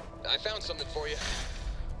 I found something for you.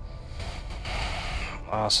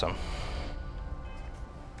 Awesome.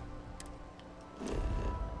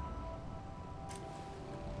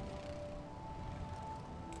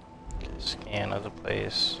 Scan of the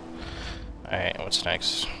place. Alright, what's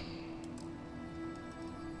next?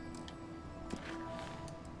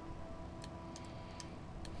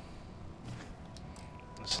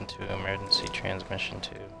 Listen to emergency transmission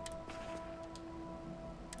 2.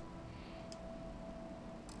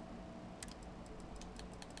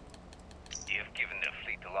 You've given the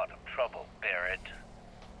fleet a lot of trouble, Barrett.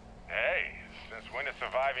 Hey, since when is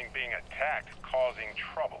surviving being attacked causing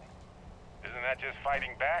trouble? Isn't that just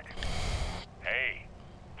fighting back? Hey,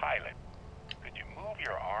 pilot, could you move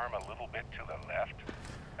your arm a little bit to the left?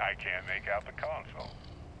 I can't make out the console.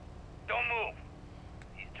 Don't move.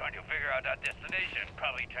 He's trying to figure out our destination.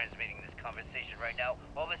 Probably transmitting this conversation right now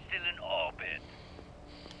while we're still in orbit.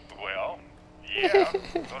 Well, yeah,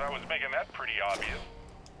 thought I was making that pretty obvious.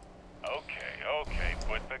 Okay,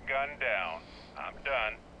 put the gun down. I'm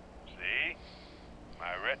done. See?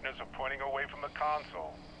 My retinas are pointing away from the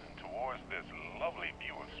console and towards this lovely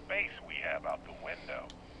view of space we have out the window.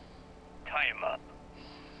 Tie him up.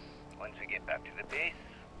 Once we get back to the base,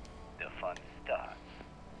 the fun starts.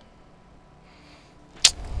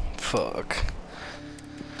 Fuck.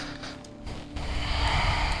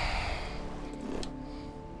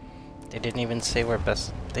 They didn't even say where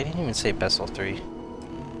Bessel. They didn't even say Bessel 3.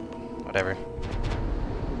 Whatever.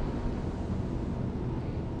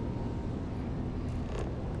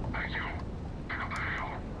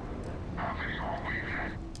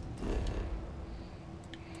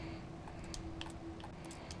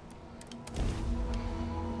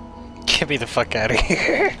 Get me the fuck out of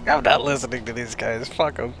here. I'm not listening to these guys.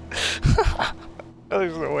 Fuck them.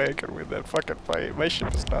 There's no way I can win that fucking fight. My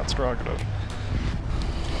ship is not strong enough.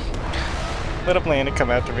 Let him land and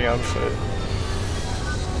come after me on foot.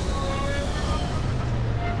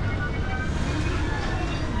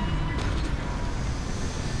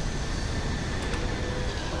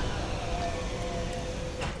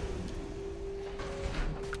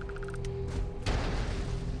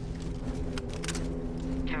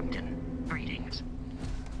 Captain, greetings.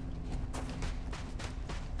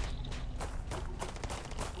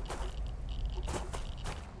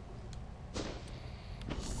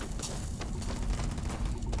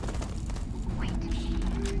 Wait. Did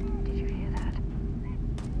you hear that?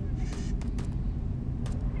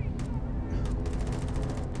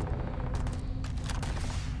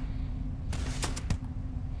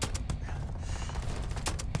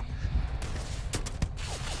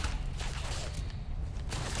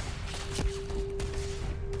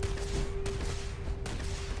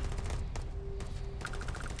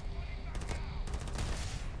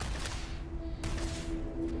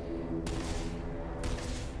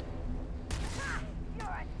 You're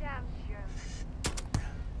a damn jerk.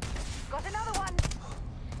 Got another one.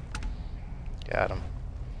 Got him.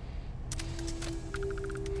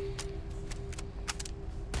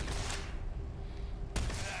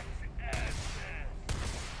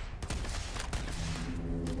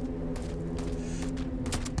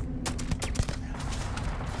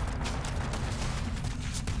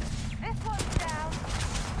 This one's down.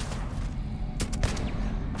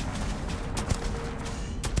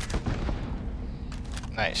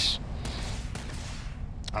 Nice.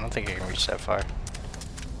 I don't think I can reach that far.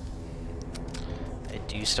 I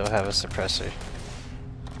do still have a suppressor.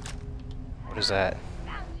 What is that?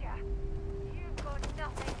 Found ya. You've got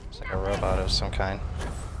nothing. It's like a robot of some kind.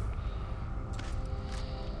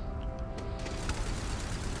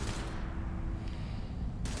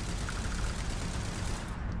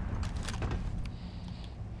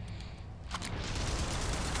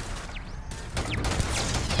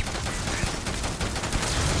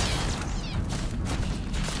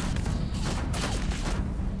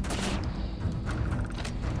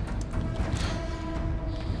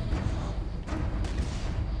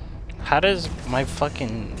 How does my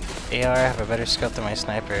fucking AR have a better scope than my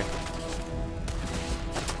sniper?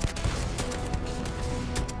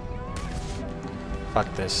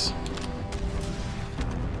 Fuck this.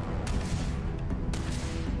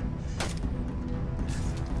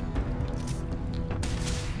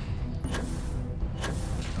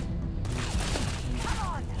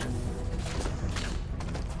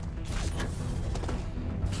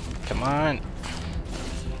 Come on.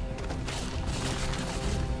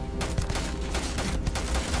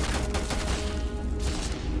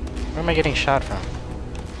 Where am I getting shot from?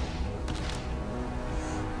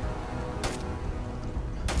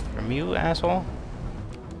 From you, asshole?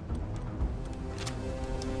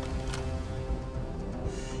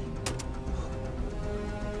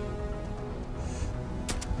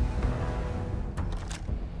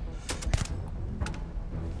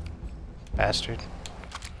 Bastard.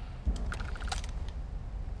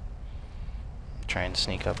 Try and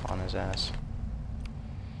sneak up on his ass.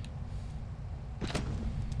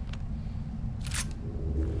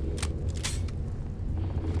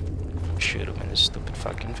 Shoot him in his stupid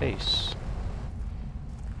fucking face.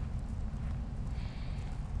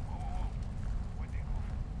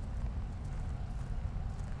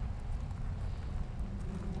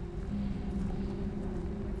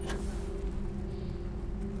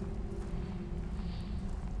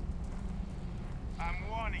 I'm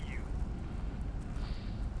warning you.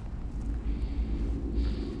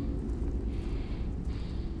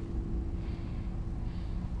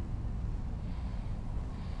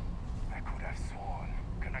 I could have sworn.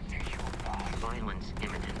 Can I take you apart? Violence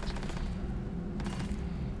imminent.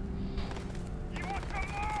 You want some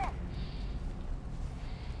more?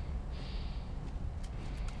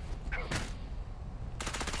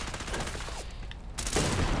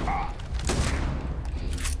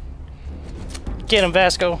 Get him,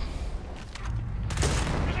 Vasco.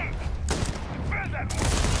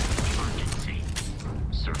 Emergency.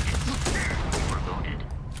 Circuits overloaded.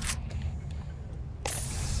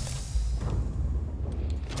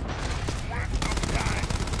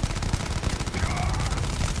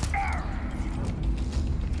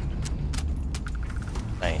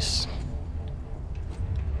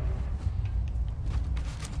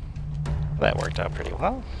 That worked out pretty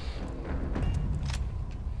well.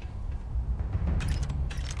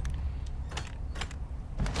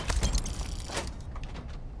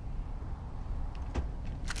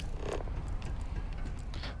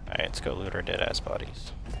 Alright, let's go loot our dead-ass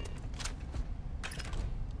bodies.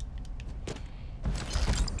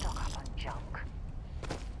 Stock up on junk.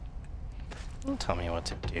 Don't tell me what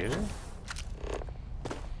to do.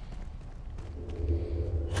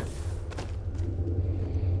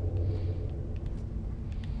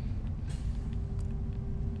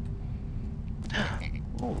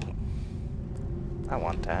 Ooh. I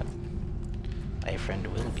want that. My friend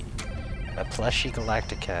will be. A plushy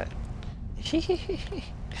galactic cat. They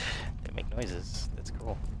make noises. That's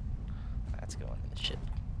cool. That's going in the ship.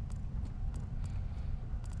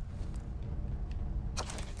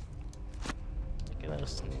 Look at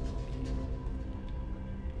those.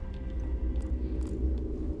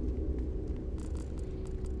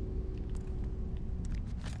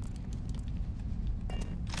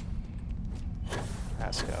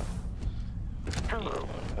 Let's go. Hello.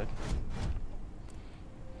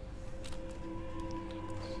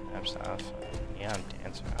 Snaps off. Neon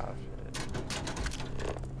dancer outfit.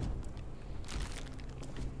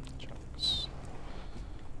 Trunks.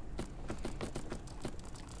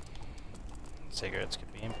 Cigarettes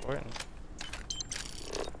could be important.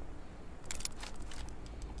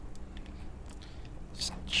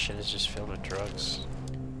 This shit is just filled with drugs.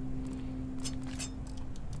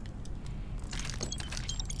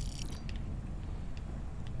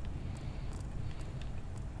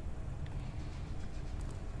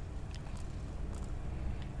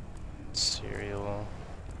 Cereal.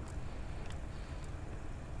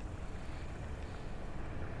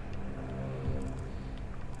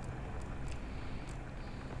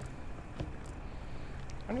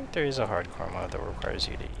 I wonder if there is a hardcore mode that requires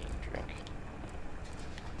you to eat and drink.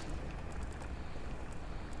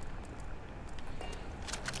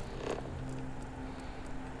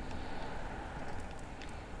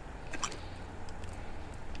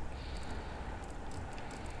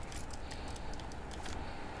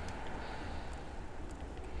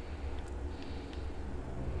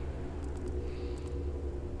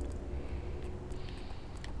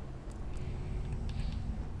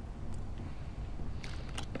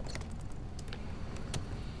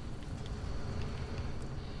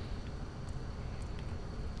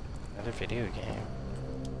 Another video game.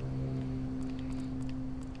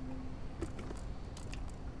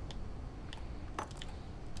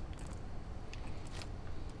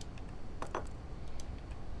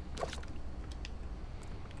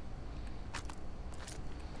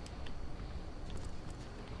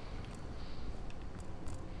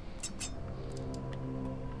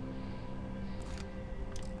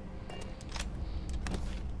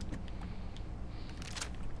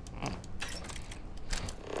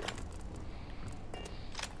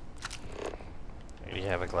 Maybe you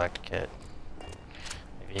have a galactic kit.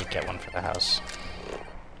 Maybe you get one for the house.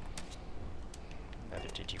 Another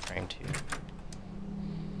digiframe too.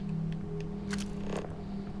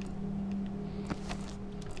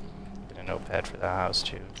 Get a notepad for the house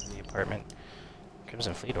too. The apartment comes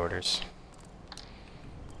in fleet orders.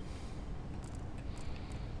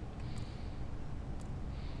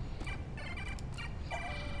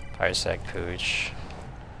 Parsec pooch.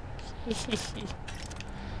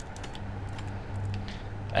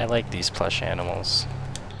 I like these plush animals.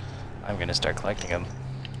 I'm gonna start collecting them.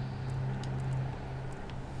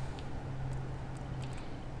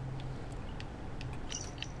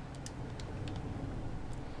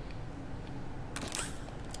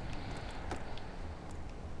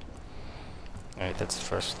 Alright, that's the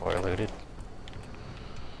first floor looted.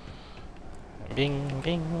 Bing,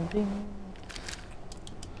 bing, bing.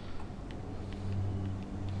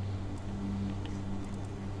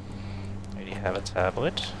 Have a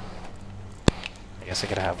tablet. I guess I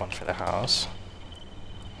could have one for the house.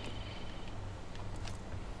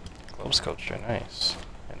 Globe sculpture, nice.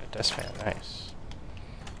 And a desk fan, nice.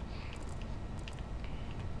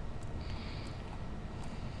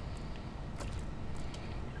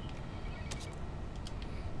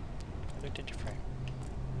 Another digiframe.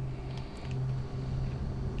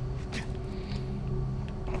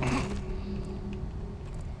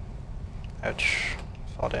 Ouch.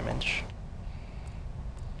 Fall damage.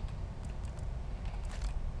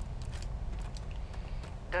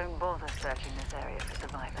 Don't bother searching this area for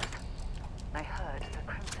survivors. I heard the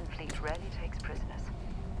Crimson Fleet rarely takes prisoners.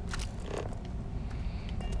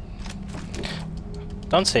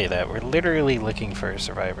 Don't say that. We're literally looking for a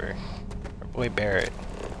survivor. Our boy Barrett.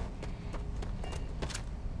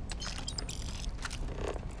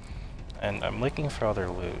 And I'm looking for other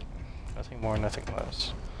loot. Nothing more, nothing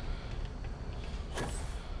less.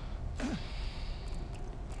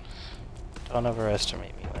 Don't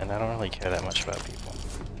overestimate me, Lynn. I don't really care that much about people.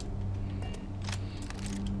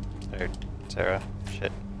 There, Sarah.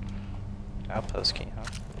 Shit. Outpost key, huh?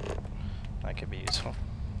 That could be useful.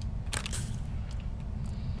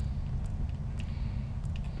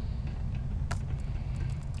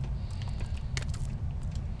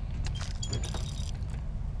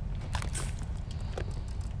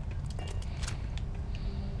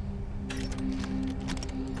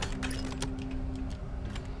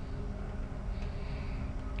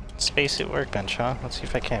 Spacesuit workbench, huh? Let's see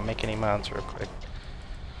if I can't make any mods real quick.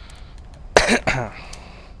 I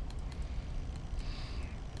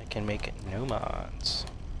can make no mods.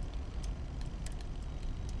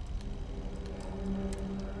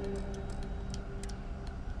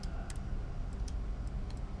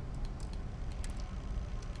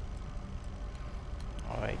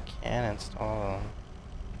 Oh, I can install them.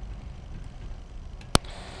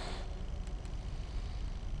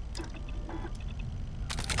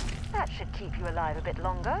 That should keep you alive a bit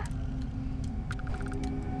longer.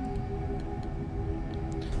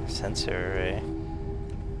 Sensor array.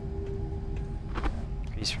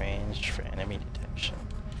 Increase range for enemy detection.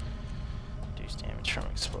 Reduce damage from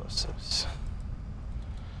explosives.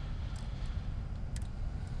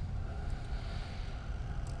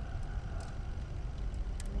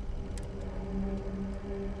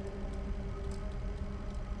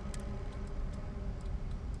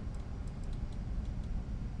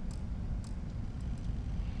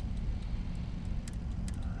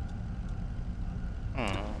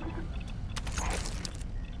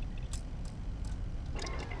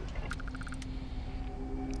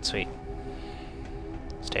 Sweet.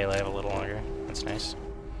 Stay alive a little longer. That's nice.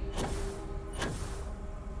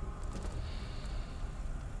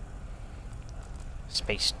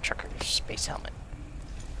 Space trucker, space helmet.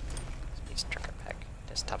 Space trucker pack.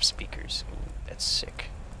 Desktop speakers. Ooh, that's sick.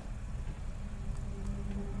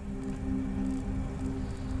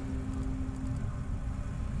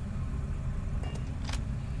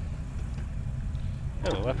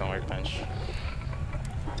 Oh, weapon workbench.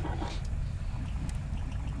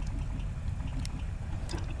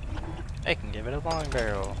 I can give it a long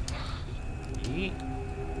barrel. Yeet.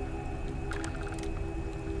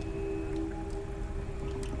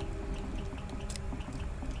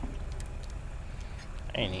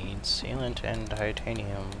 I need sealant and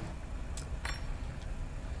titanium.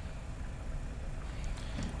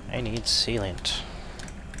 I need sealant.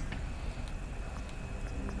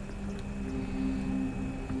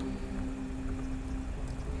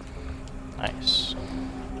 Nice.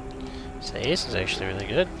 So Ace is actually really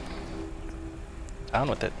good. Down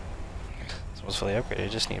with it. It's almost fully upgraded, I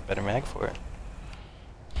just need a better mag for it.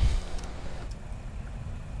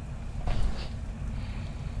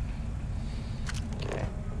 Okay.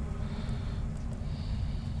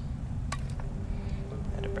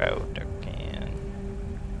 And a brow duck can.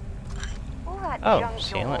 All that Oh, junk you're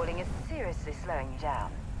sealant. hauling is seriously slowing you down.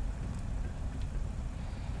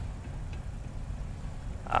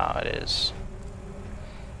 Ah, it is.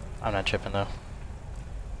 I'm not tripping though.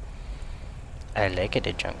 I like it,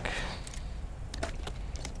 the junk.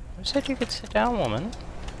 Who said you could sit down, woman?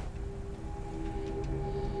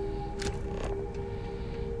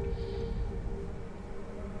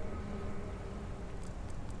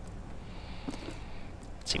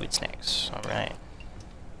 Seaweed snacks, alright.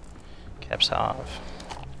 Caps off.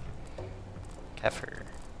 Kefir.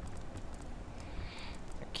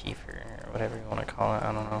 Or kefir, or whatever you want to call it,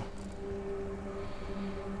 I don't know.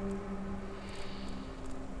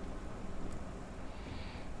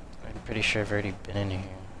 I'm pretty sure I've already been in here,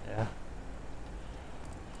 yeah?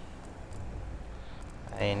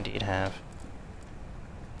 I indeed have.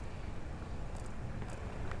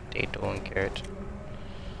 Potato and carrot.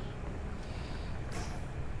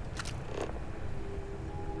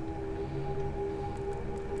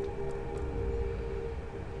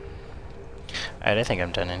 Alright, I think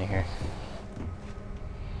I'm done in here.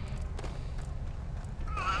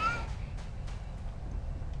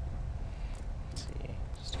 Let's see,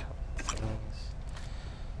 just a couple things.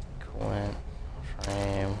 Coolant,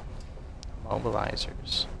 frame,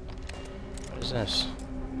 mobilizers. What is this?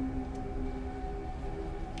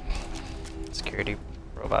 Security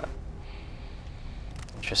robot.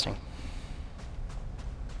 Interesting.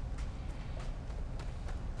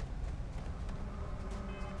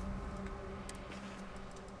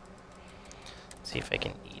 See if I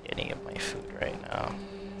can eat any of my food right now.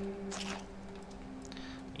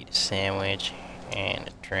 Eat a sandwich and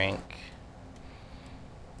a drink.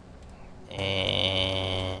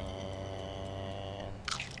 And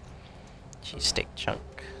cheesesteak chunk.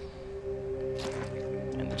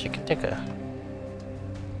 And the chicken tikka.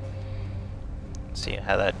 Let's see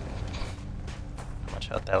how much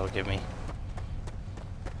health that will give me.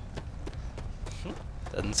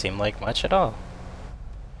 Doesn't seem like much at all.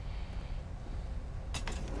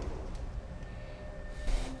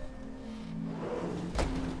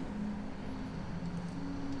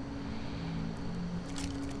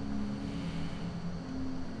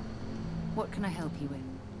 What can I help you with?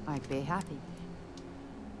 I'd be happy.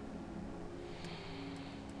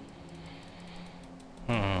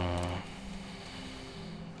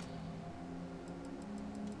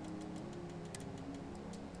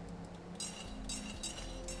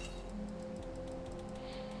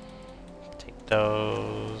 Take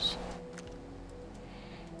those.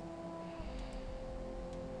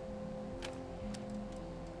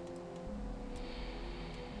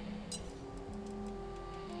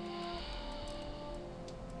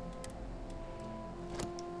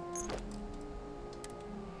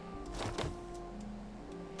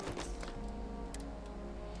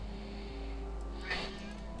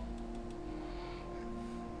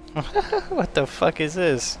 What the fuck is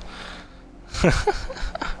this?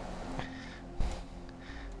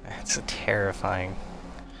 That's terrifying.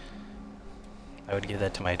 I would give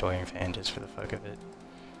that to my adoring fan just for the fuck of it.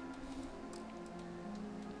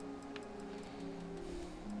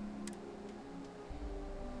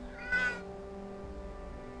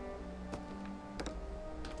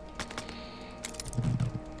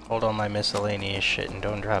 Hold on my miscellaneous shit and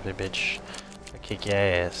don't drop it, bitch. I'll kick your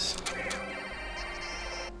ass.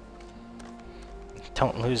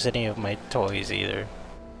 Don't lose any of my toys either.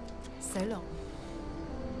 So long.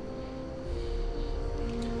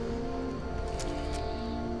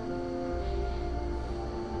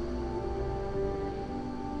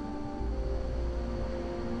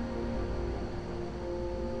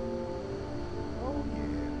 Oh yeah.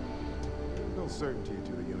 There's no certainty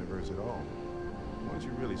to the universe at all. Once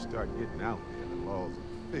you really start getting out there, the laws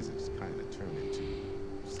of physics kind of turn into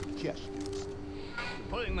suggestions. You're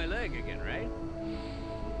pulling my leg again, right?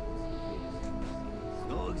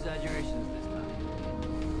 No exaggerations this time.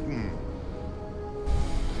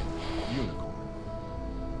 Unicorn.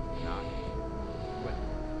 Not. What?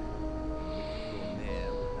 Go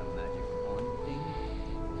there with a magic wand thing?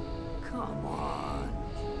 Come on.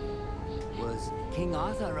 Was King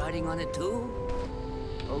Arthur riding on it too?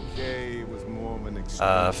 Okay, it was more of an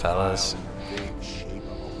extreme fellas. vague shape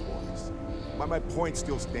of a horse. My point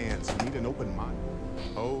still stands. You need an open mind.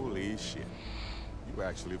 Holy shit. You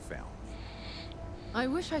actually found me. I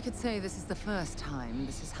wish I could say this is the first time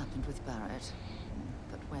this has happened with Barrett.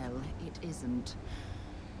 But, well, it isn't.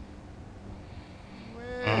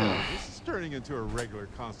 Well, this is turning into a regular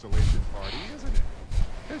constellation party, isn't it?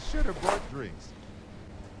 They should have brought drinks.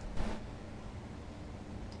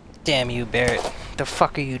 Damn you, Barrett. The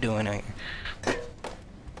fuck are you doing here?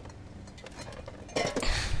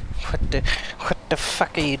 What the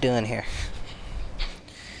fuck are you doing here?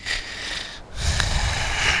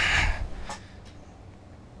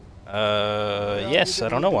 Yes, I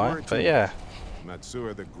don't know why, but yeah.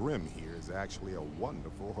 Matsura the Grim here is actually a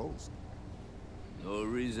wonderful host. No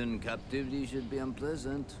reason captivity should be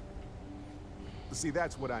unpleasant. See,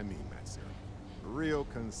 that's what I mean, Matsura. Real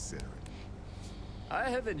considerate. I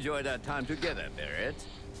have enjoyed our time together, Barrett.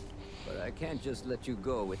 But I can't just let you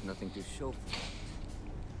go with nothing to show for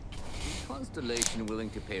it. Is Constellation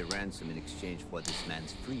willing to pay ransom in exchange for this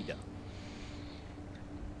man's freedom?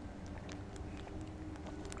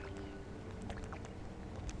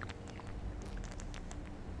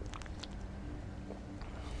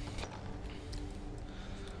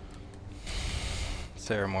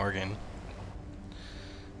 Sarah Morgan.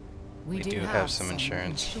 We do have some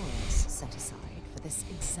insurance. Set aside for this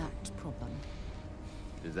exact problem.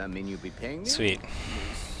 Does that mean you'll be paying me? Sweet.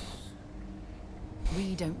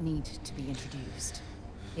 We don't need to be introduced.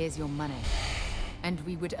 Here's your money. And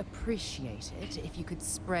we would appreciate it if you could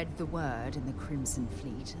spread the word in the Crimson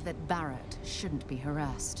Fleet that Barrett shouldn't be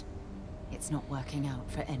harassed. It's not working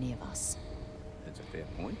out for any of us. That's a fair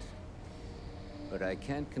point. But I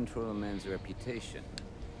can't control a man's reputation.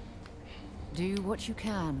 Do what you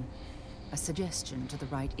can. A suggestion to the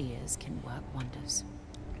right ears can work wonders.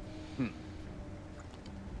 Very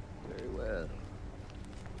well.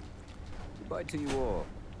 Goodbye to you all.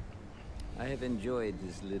 I have enjoyed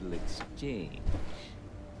this little exchange.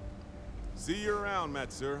 See you around,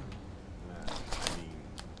 Matsura. I mean,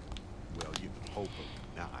 well, you can hope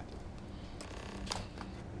not.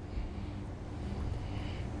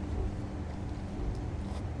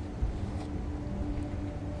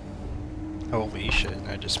 Holy shit,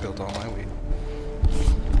 I just spilled all my weed.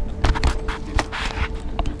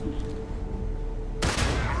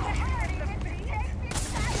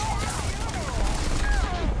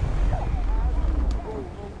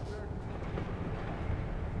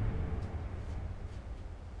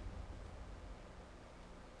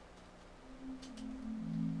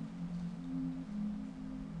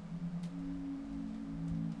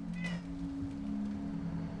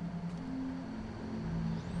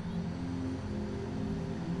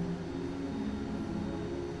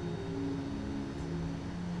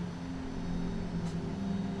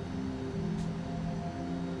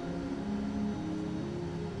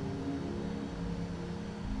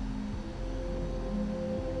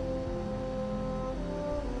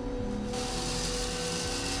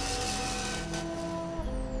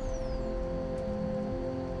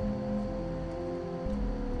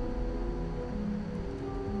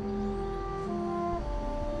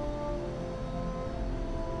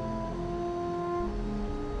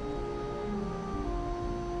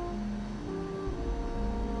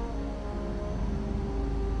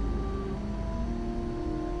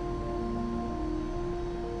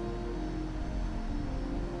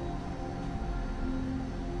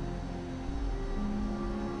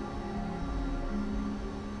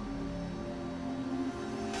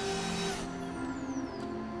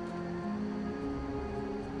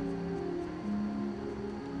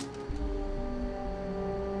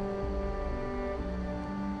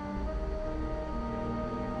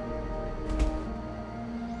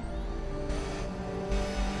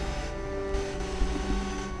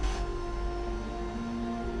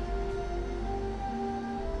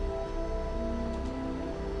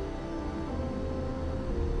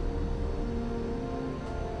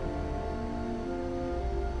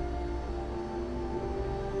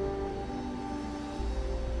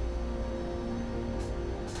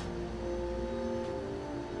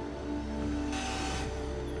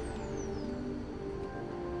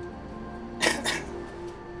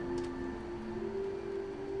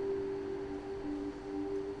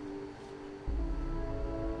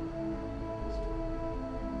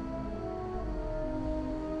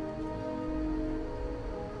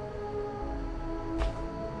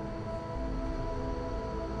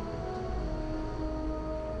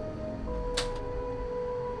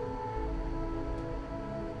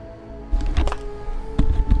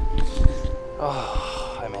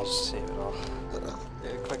 just save it all.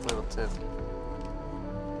 Yeah, quick little tip.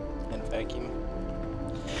 And vacuum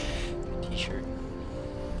the t-shirt.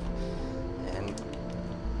 And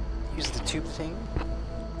use the tube thing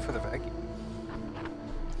for the vacuum.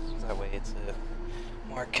 So that way it's a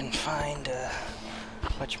more confined,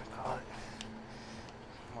 whatchamacallit,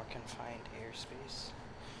 more confined airspace.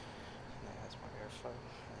 And then has more airflow.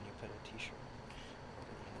 And then you put a t-shirt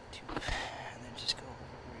over the end of the tube. And then just go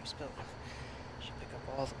where you spilled. Should pick up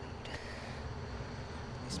all the weed.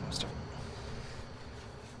 At least most of it.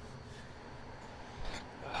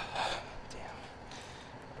 Damn.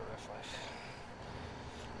 What a rough life.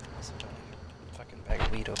 Also don't leave a fucking bag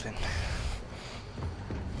of weed open.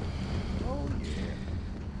 Oh yeah.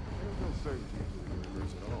 There's no certainty in the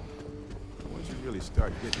universe at all. Once you really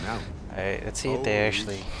start getting out. Alright, let's see if they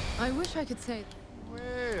actually... I wish I could say...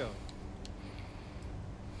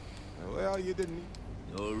 Well, you didn't...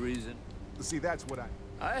 No reason. See, that's what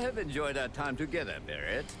I have enjoyed our time together,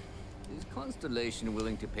 Barrett. Is Constellation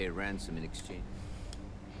willing to pay ransom in exchange?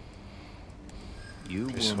 You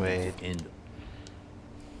Persuade. won't end.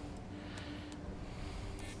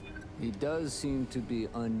 He does seem to be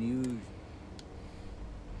unusual.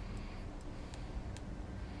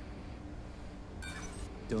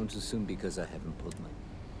 Don't assume because I haven't pulled my...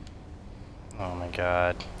 Oh my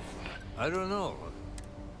god. I don't know.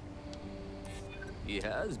 He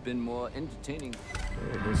has been more entertaining.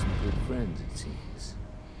 There's some good friends, it seems.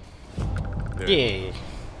 Yeah.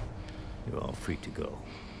 You're all free to go.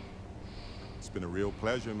 It's been a real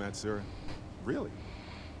pleasure, Matsura. Really.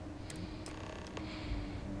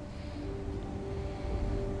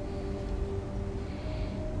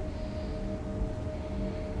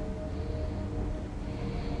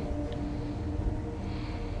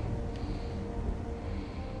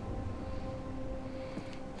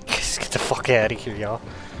 Just get the fuck out of here, y'all.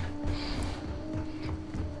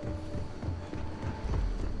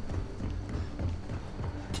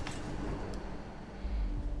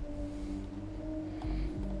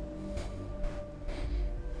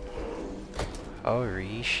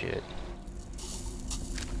 Holy shit.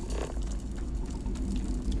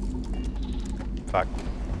 Fuck.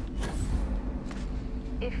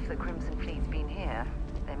 If the Crimson Fleet's been here,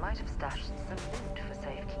 they might have stashed some loot for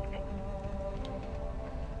safekeeping.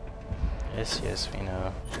 Yes, yes, we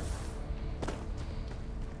know.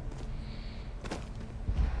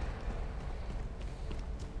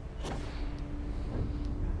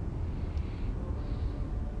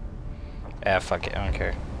 Ah, fuck it, I don't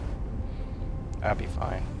care. I'll be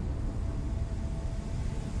fine.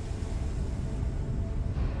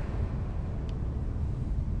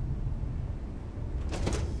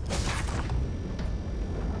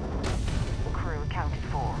 Crew accounted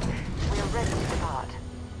for. We are ready to depart.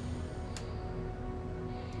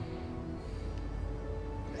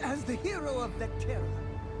 As the hero of Vectera,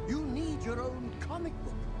 you need your own comic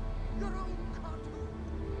book, your own cartoon.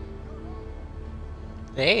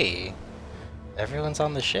 Hey! Everyone's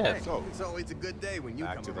on the ship. Hey, it's always a good day when you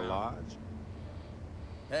Back come to the around. lodge.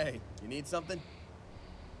 Hey, you need something?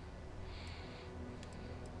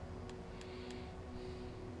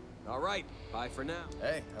 All right, bye for now.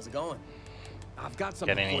 Hey, how's it going? I've got Got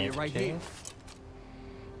something any for you right here.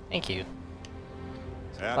 Thank you.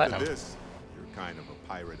 After Platinum. this, you're kind of a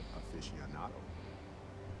pirate aficionado.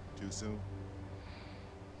 Too soon?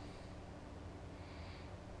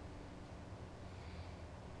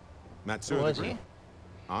 Matsura Who was the he? Grim.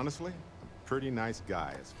 Honestly, a pretty nice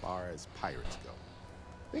guy as far as pirates go.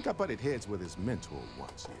 Think I butted heads with his mentor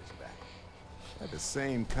once years back. Had the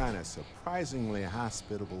same kind of surprisingly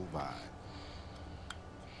hospitable vibe.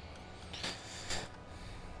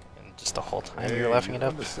 And just the whole time Hey, you were laughing you're it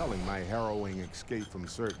up. underselling my harrowing escape from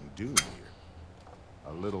certain doom here.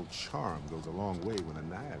 A little charm goes a long way when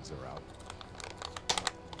the knives are out.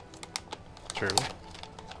 True.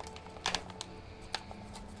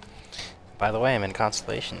 By the way, I'm in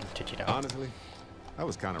Constellation. Did you know? Honestly, I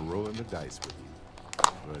was kind of rolling the dice with you.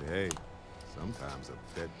 But hey, sometimes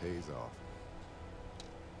a bet pays off.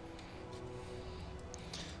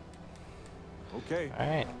 Okay. All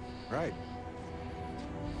right. Right.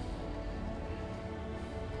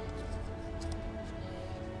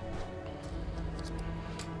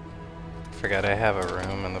 Forgot I have a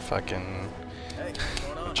room in the fucking... Hey, what's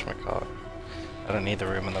going on? Whatchamacallit. I don't need the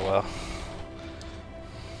room in the well.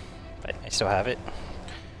 But I still have it.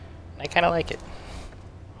 And I kind of like it.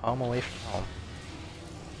 Home away from home.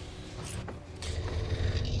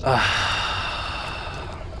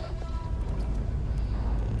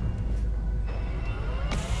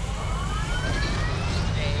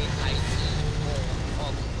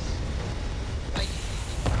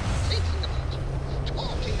 Thinking about you,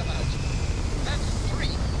 talking about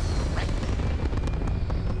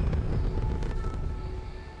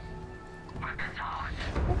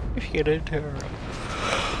get into her.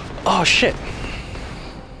 Oh shit!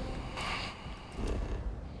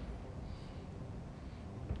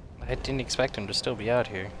 I didn't expect him to still be out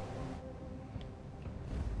here.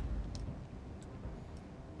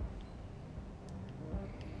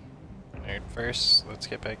 Alright, first, let's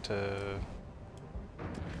get back to...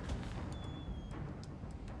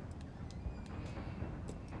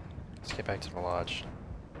 Let's get back to the lodge.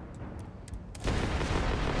 Get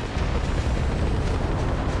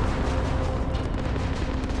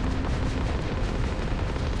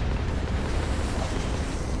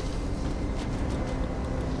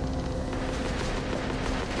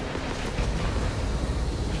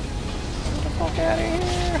the fuck out of here!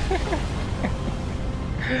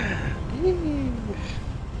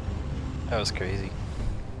 That was crazy.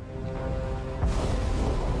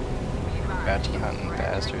 Bounty hunting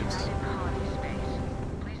bastards.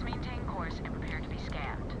 Please maintain course and prepare to be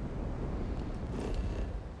scanned.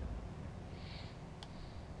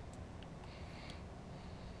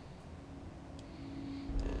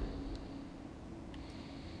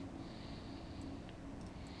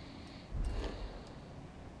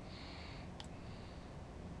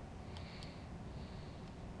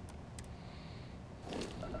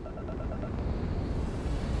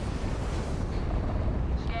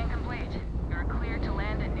 Scan complete. You're cleared to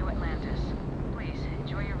land at New Atlantis. Please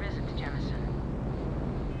enjoy your visit to Jemison.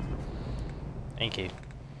 Thank you.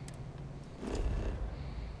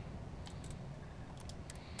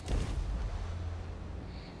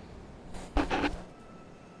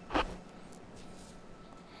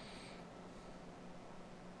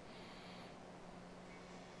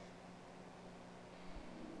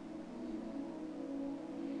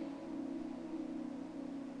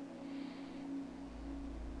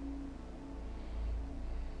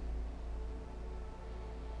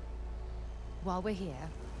 While we're here,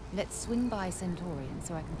 let's swing by Centaurian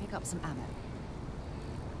so I can pick up some ammo.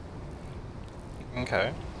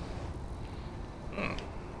 Okay.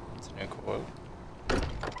 That's a new quote.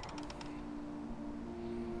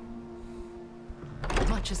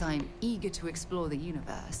 Much as I'm eager to explore the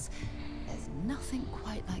universe, there's nothing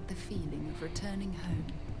quite like the feeling of returning home.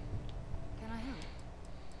 Can I help?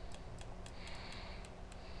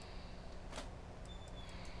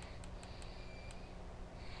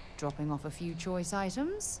 Dropping off a few choice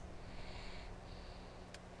items?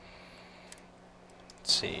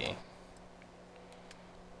 Let's see.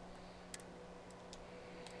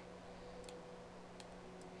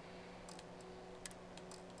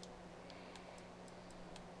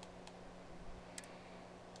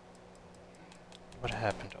 What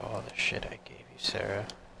happened to all the shit I gave you, Sarah?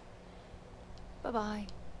 Bye-bye.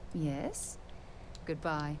 Yes?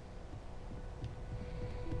 Goodbye.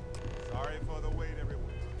 Sorry for the wait, everyone.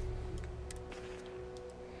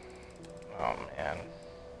 Oh man.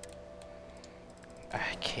 I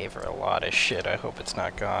gave her a lot of shit. I hope it's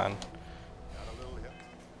not gone. Got a little hip.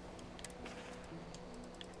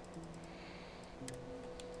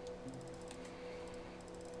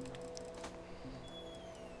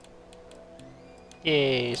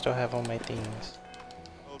 Yay, still have all my things.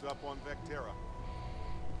 Hold up on Vectera.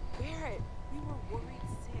 Barrett, we were worried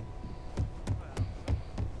sick.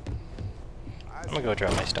 I'm gonna go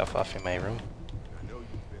drop my stuff off in my room. I know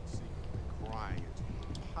you've been secretly crying into your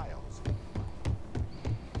little piles.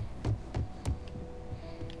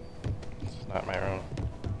 This is not my room.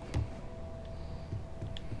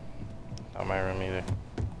 Not my room either.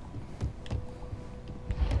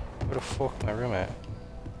 Where the fuck my room at?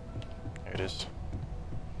 There it is.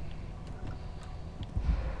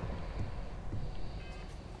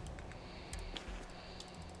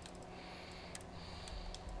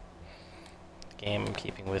 The game I'm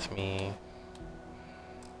keeping with me.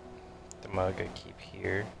 The mug I keep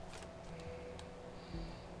here.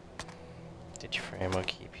 Digiframe I'll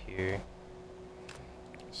keep here.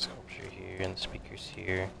 Sculpture here and the speakers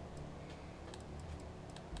here.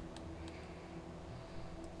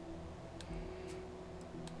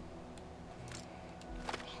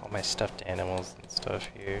 All my stuffed animals and stuff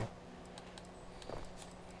here.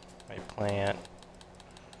 My plant.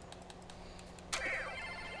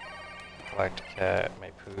 Black cat, my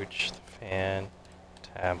pooch, the fan,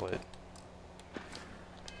 tablet.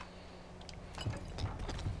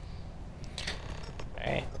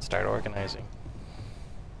 Alright, let's start organizing.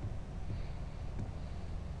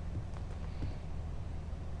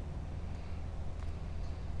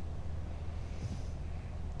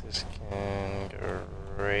 This can go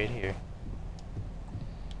right here.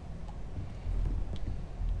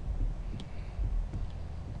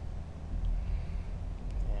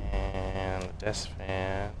 And the desk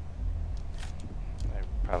fan, I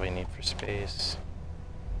probably need for space.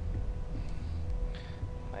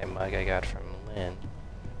 mug I got from Lynn.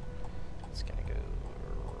 It's gonna go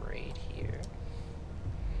right here.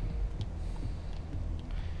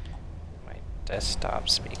 My desktop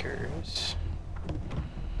speakers.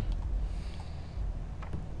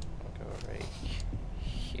 I'll go right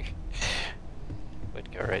here.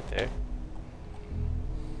 Would go right there.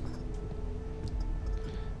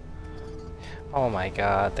 Oh my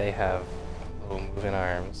god, they have little moving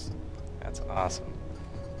arms. That's awesome.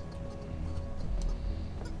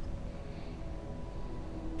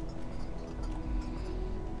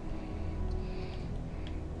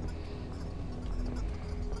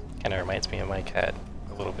 Kinda reminds me of my cat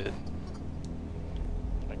a little bit.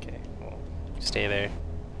 Okay, well, stay there.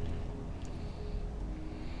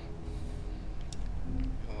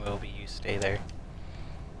 Wilby, you stay there.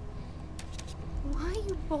 Why are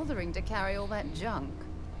you bothering to carry all that junk?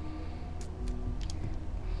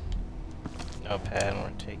 No pad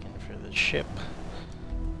we're taking for the ship.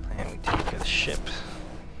 And we take for the ship.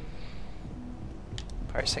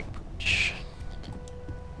 Parsec pooch.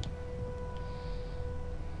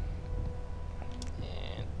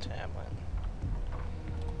 And Tamlin.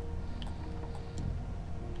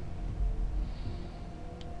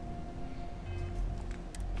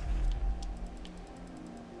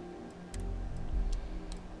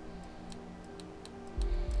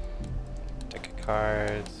 Deck of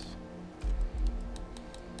cards.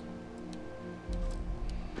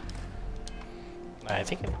 I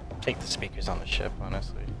think I'd take the speakers on the ship,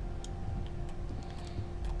 honestly.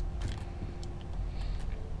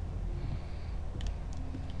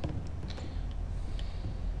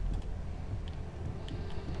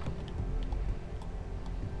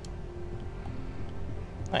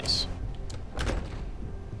 Nice.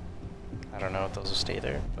 I don't know if those will stay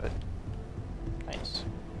there, but nice.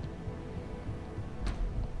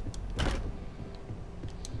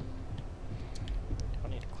 Don't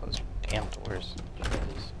need to close your damn doors.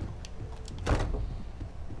 Jeez.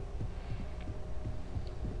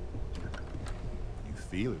 You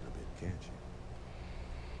feel it a bit, can't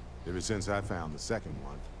you? Ever since I found the second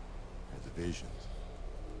one, and the visions,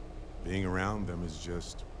 being around them is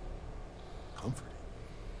just comforting.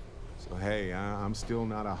 So hey, I'm still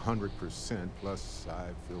not 100%, plus I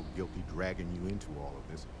feel guilty dragging you into all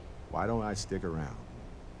of this. Why don't I stick around?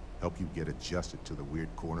 Help you get adjusted to the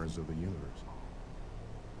weird corners of the universe.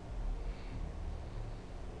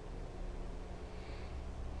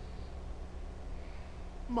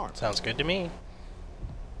 Mark. Sounds good to me.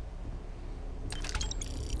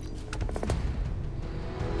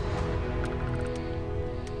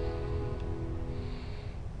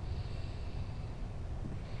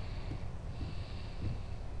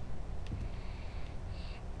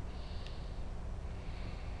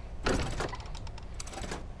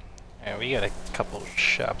 Yeah, we got a couple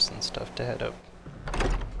shops and stuff to head up.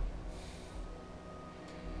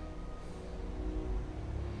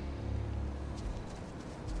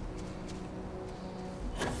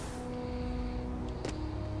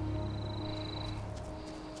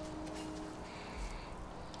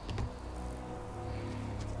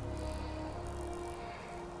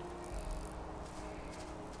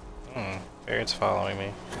 Barrett's following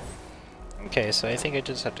me. Okay, so I think I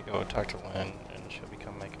just have to go talk to Lynn and she'll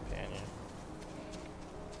become my companion.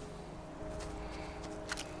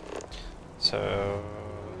 So...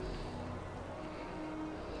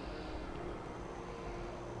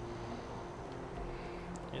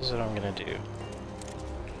 here's what I'm gonna do.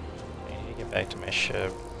 I need to get back to my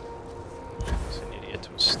ship. So I need to get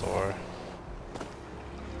to a store.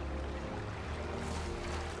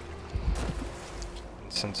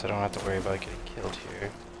 Since I don't have to worry about getting killed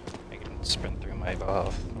here, I can sprint through my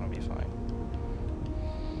health. That'll be fine.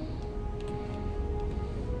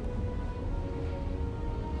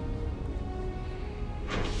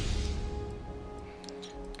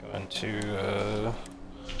 Go into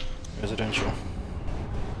residential.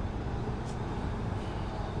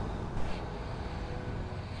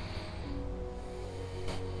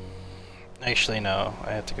 Actually, no.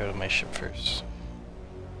 I have to go to my ship first.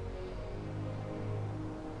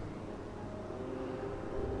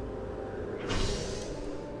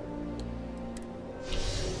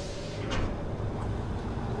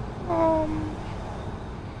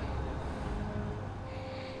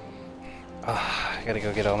 I gotta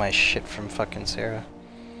go get all my shit from fucking Sarah.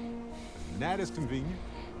 That is convenient,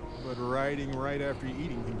 but riding right after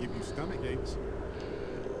eating can give you stomach aches.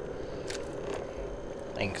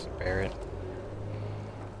 Thanks, Barrett.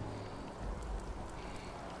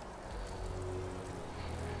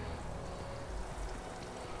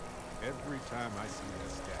 Every time I see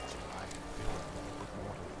that statue, I feel it with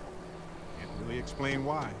more. Can't really explain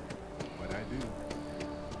why, but I do.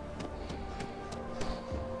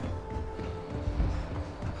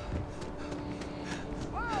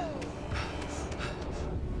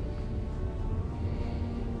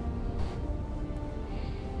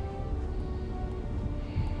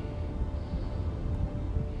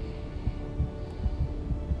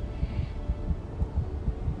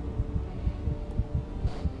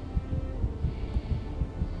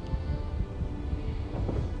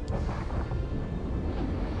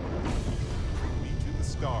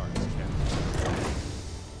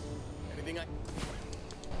 Anything I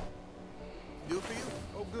do for you?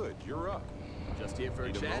 Oh, good. You're up. Just here for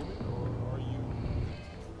Need a a chat? moment, or are you?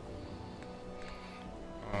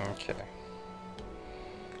 Okay.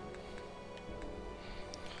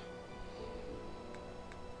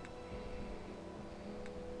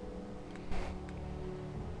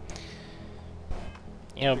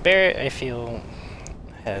 You know, Barrett, I feel,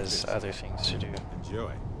 has other things to do.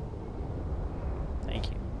 Enjoy. Thank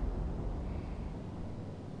you.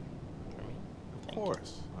 Of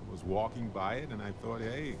course. I was walking by it and I thought,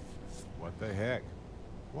 hey, what the heck?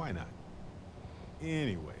 Why not?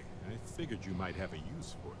 Anyway, I figured you might have a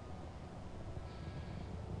use for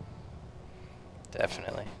it.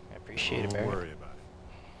 Definitely. I appreciate it, Don't Barrett. worry about it.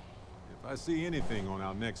 If I see anything on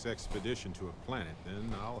our next expedition to a planet,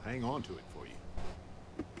 then I'll hang on to it for you.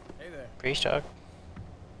 Hey there. Priest talk.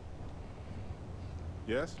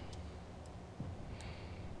 Yes?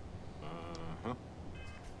 Uh-huh.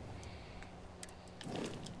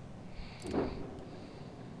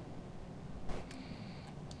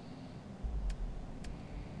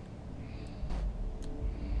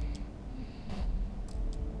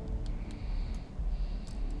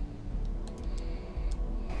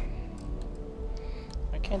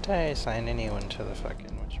 Why can't I assign anyone to the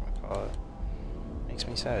fucking whatchamacallit? Makes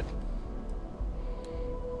me sad.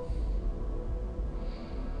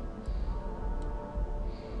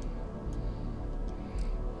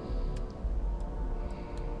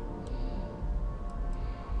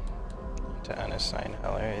 To unassign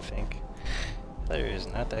Heller, I think. Heller is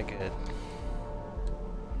not that good.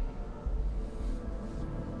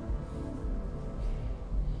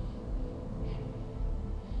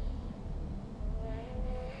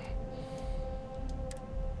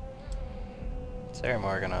 Sarah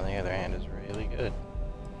Morgan, on the other hand, is really good.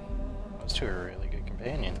 Those two are really good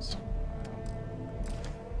companions.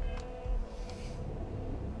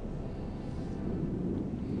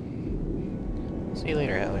 See you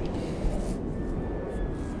later, Heller.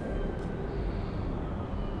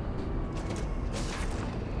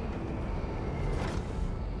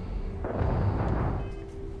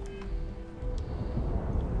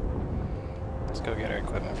 Let's go get our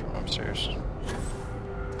equipment from upstairs.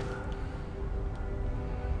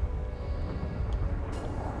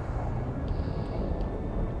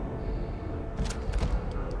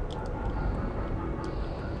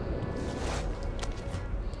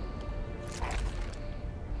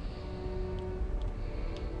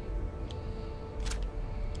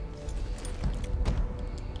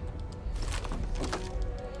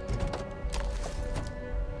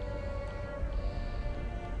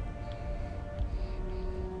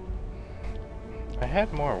 I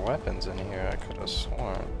had more weapons in here, I could have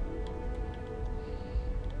sworn.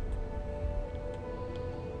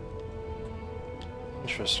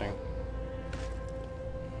 Interesting.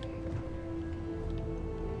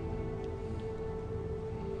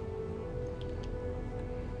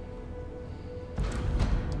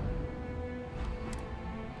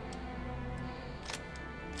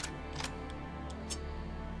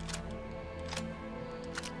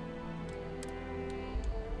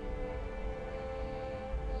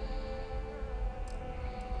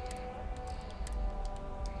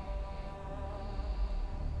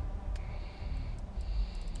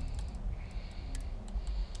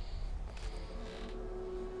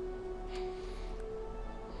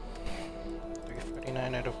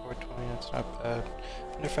 Out of 420, that's not bad.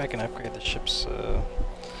 I wonder if I can upgrade the ship's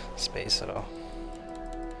space at all.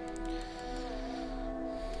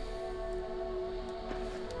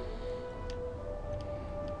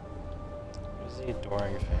 Where's the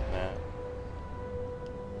adoring fan at?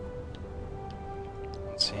 I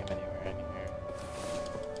don't see him anywhere in here.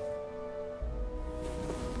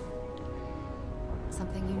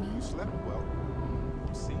 Something you need? Slept well.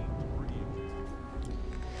 You seem pretty.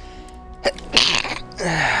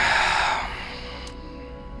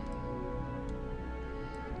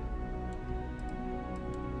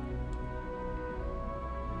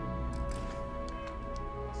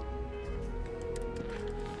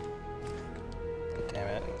 Damn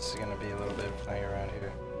it, this is gonna be a little bit funny around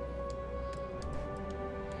here.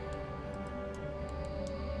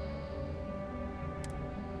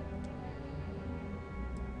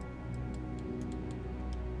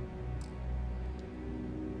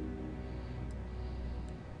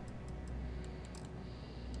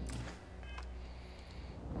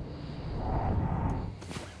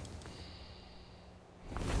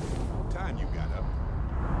 Time you got up.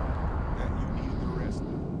 Bet you needed the rest.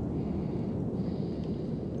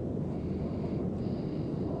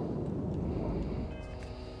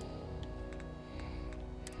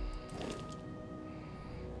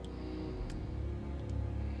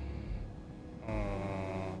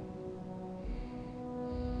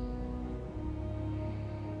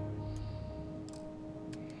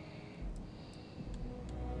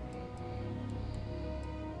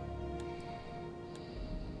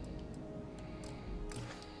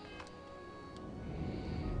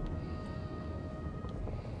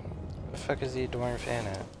 fuck is the adoring fan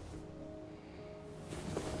at?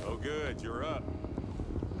 Oh, good, you're up.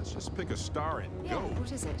 Let's just pick a star and Yeah, go. what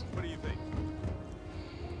is it? What do you think?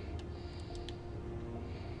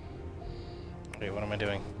 Wait, what am I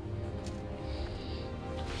doing?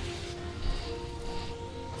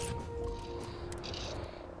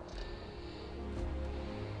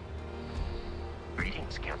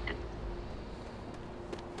 Greetings, Captain.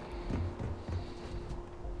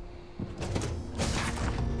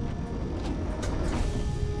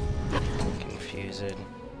 Confused.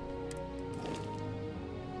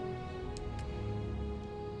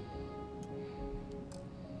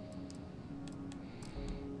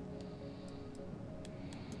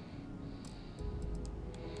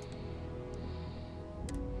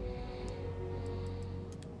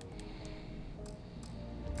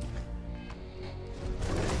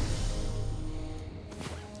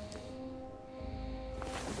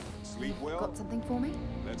 Sleep well? Got something for me?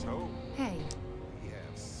 Let's hope. Hey, We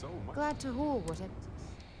have so much. glad to haul whatever.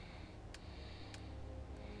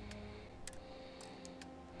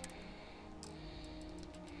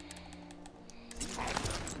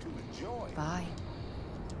 to enjoy. Bye.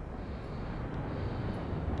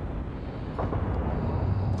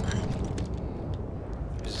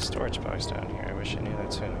 There's a storage box down here. I wish I knew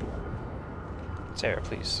that sooner. Sarah,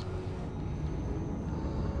 please.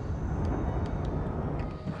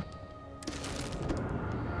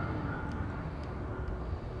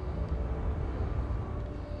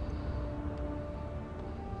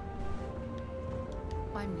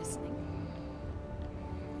 I'm listening.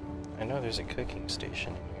 I know there's a cooking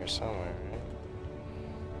station in here somewhere, right?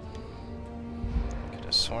 Could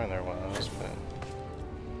have sworn there was, but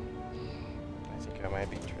I think I might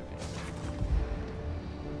be tripping.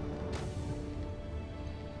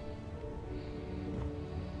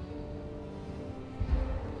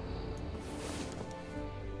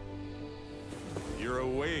 You're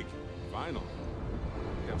awake. Finally.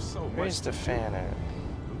 We have so Where's much the to do. fan at?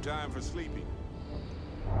 No time for sleeping.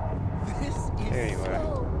 This is There you are.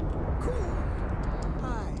 so cool.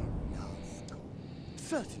 I love school.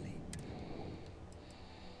 Certainly.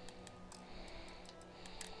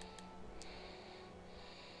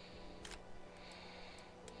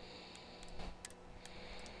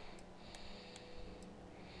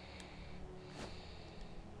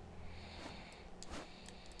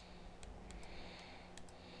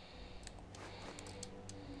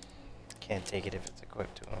 Can't take it if it's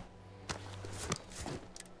equipped to him.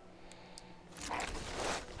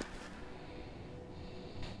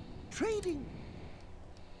 Trading.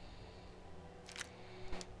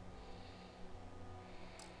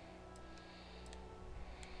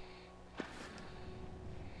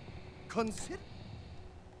 Consider.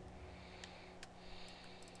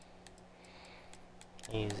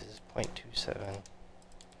 He's 0.27.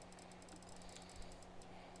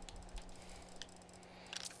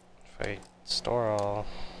 If I store all.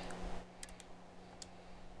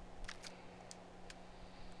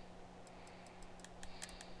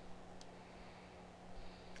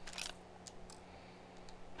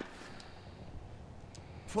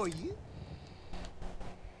 For you?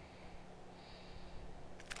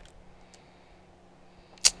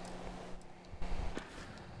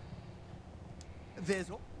 There's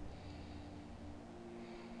all.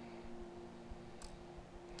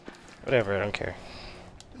 Whatever, I don't care.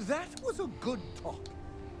 That was a good talk.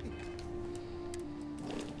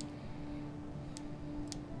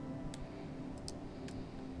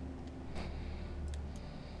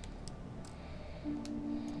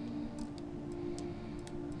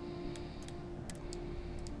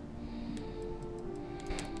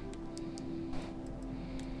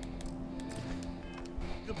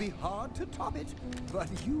 It'll be hard to top it, but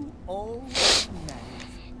you always manage.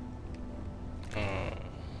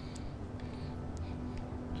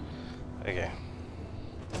 Okay.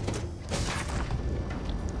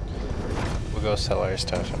 We'll go sell our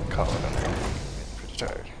stuff and call it a night. I'm pretty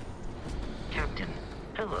tired. Captain,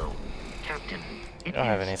 hello. Captain, You don't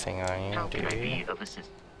have anything on how you, can I do be you? of assistance?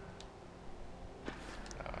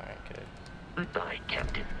 Alright, good. Goodbye,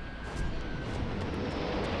 Captain.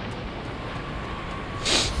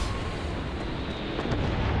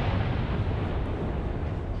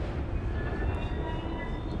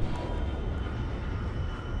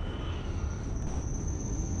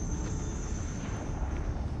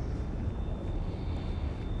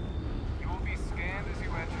 You will be scanned as you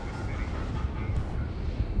enter the city.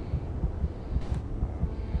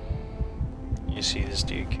 You see this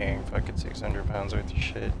dude carrying fucking 600 pounds worth of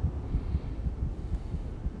shit.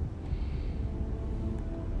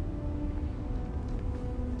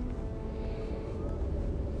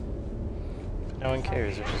 But no one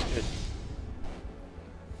cares, which is good.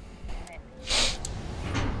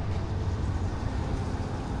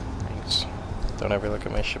 Don't ever look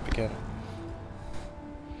at my ship again.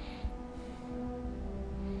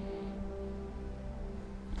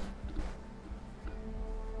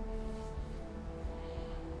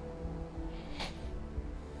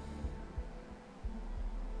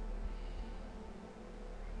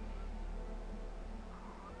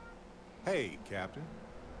 Hey, Captain.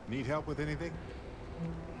 Need help with anything?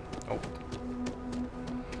 Nope.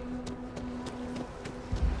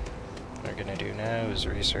 What we're gonna do now is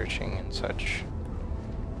researching and such.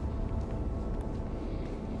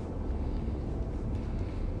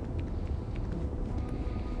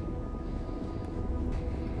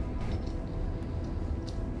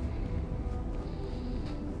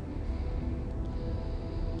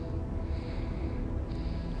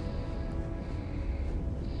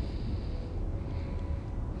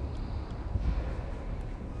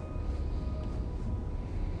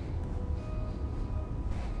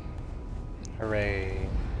 Hooray.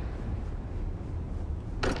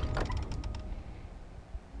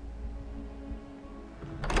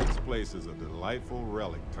 This place is a delightful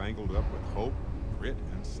relic tangled up with hope, grit,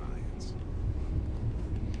 and science.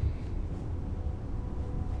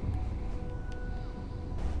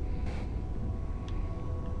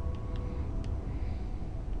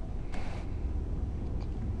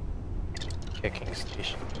 Kicking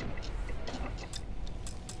station.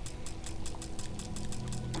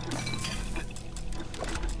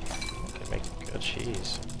 Can make good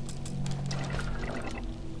cheese.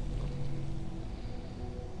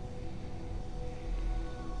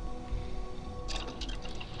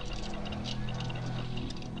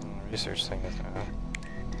 Research thing is now.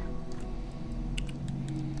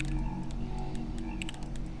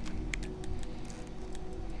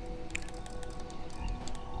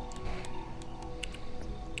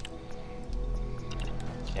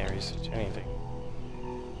 Can't research anything.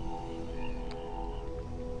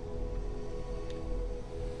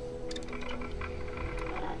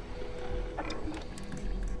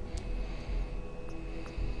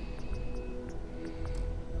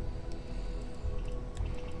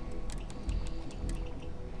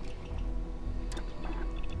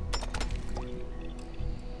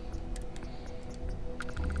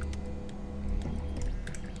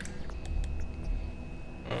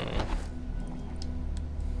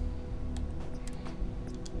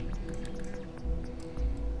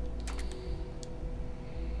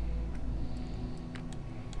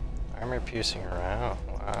 Armor piercing around.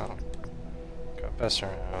 Wow. Got best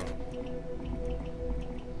around.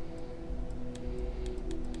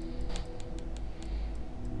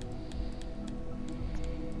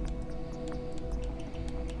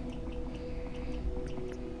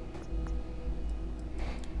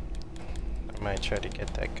 I might try to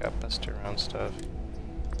get that gut buster around stuff.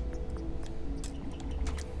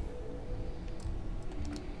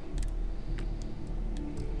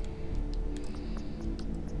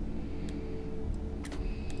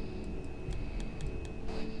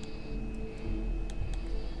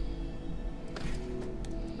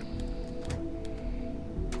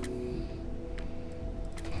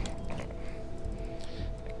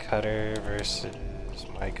 Cutter versus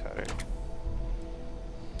my cutter.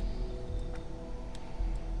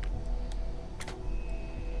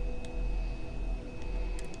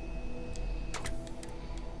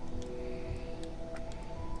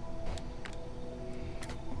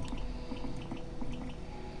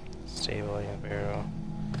 Stable and barrel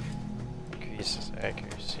increases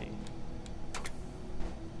accuracy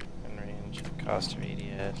and range. Cost of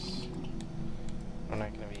ADS. I'm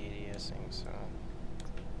not going to be ADSing, so.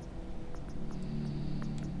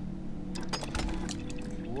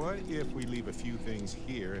 What if we leave a few things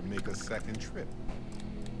here and make a second trip?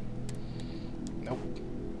 Nope.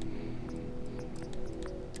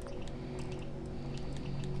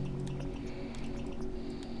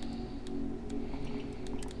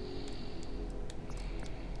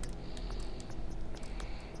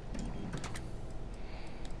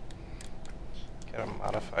 Got a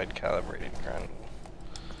modified calibrated gun.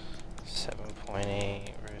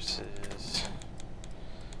 7.8 versus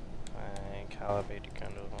my calibrated gun.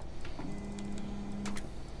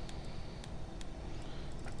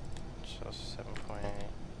 So 7.8.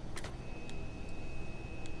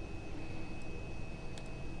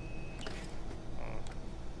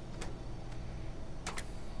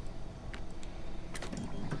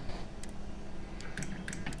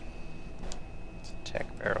 It's a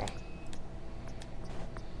tech barrel.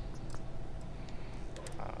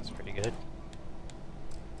 Wow, that's pretty good.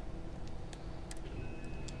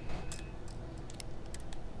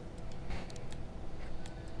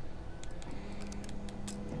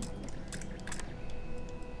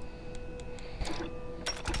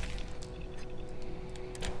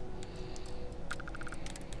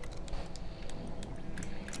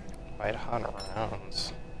 Ride hot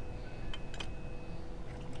rounds.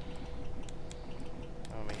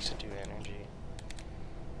 Oh, it makes it do energy.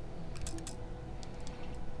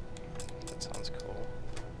 That sounds cool.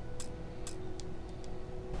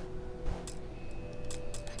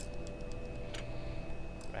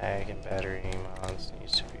 Mag and battery mods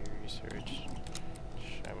needs to be researched.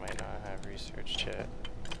 I might not have researched yet.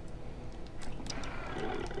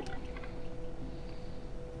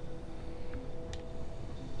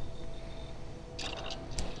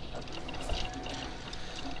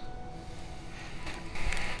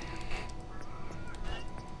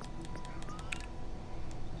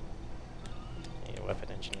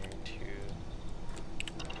 Weapon engineering 2.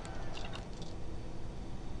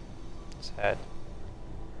 Sad.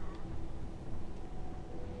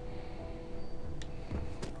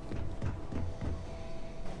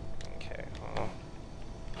 Okay, well,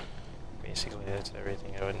 basically that's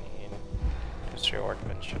everything I would need. Just your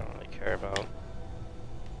workbench I don't really care about.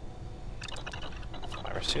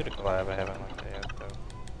 Pharmaceutical lab I haven't looked at yet though.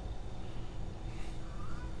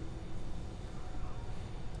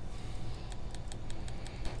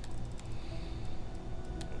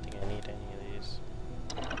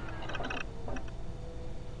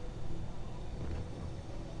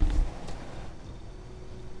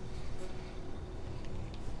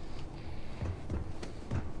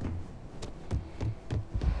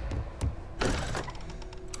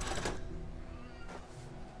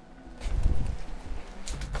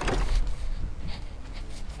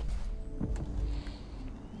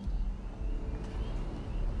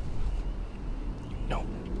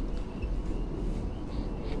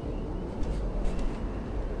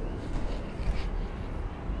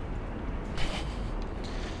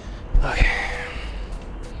 Okay.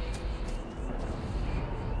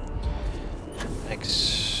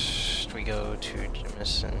 Next, we go to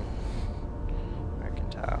Jemison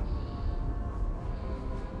Mercantile.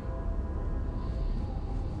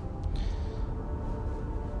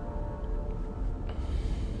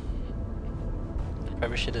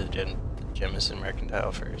 Probably should have done Jemison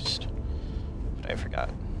Mercantile first, but I forgot.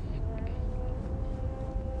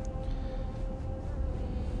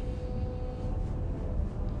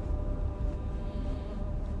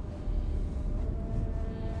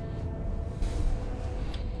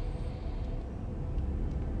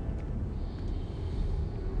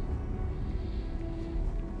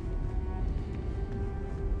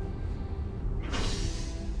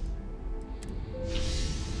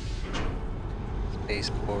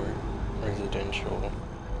 Spaceport, residential.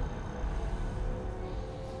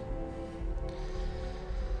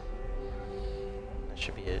 That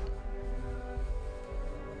should be it.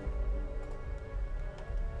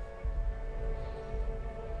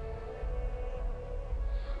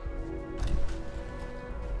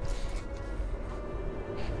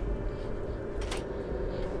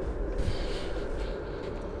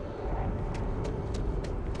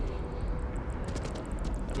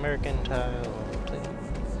 Mercantile, please.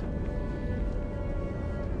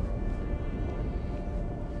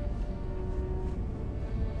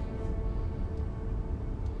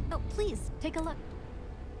 Oh, please, take a look.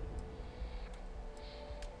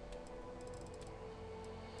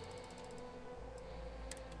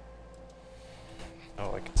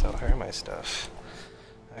 Oh, I can sell her my stuff.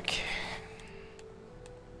 Okay.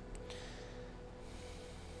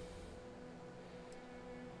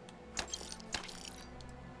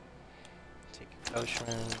 Ocean,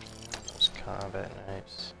 those combat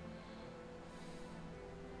knives.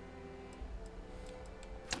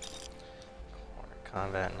 Corner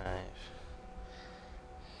combat knife.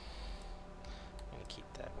 I'm gonna keep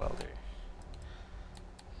that welder.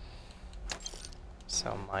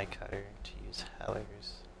 Sell my cutter to use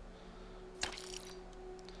Hellers.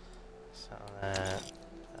 Sell that.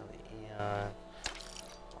 Sell the Eon.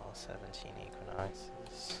 All 17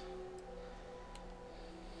 Equinoxes.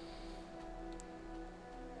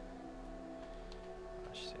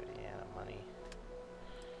 Money.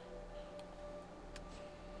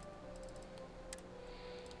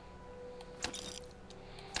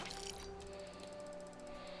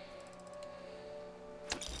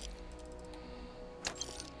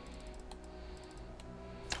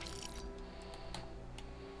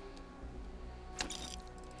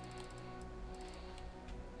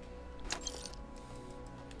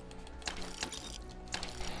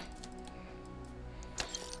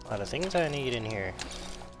 A lot of things I need in here.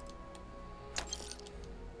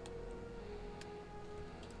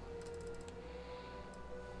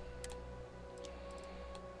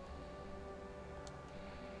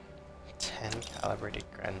 Calibrated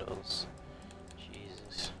Grendels.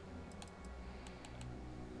 Jesus.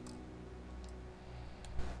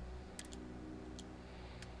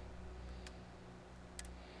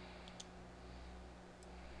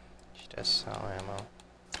 SL ammo.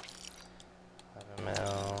 11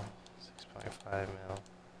 mil, 6.5 mil,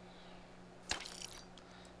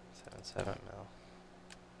 7 mil.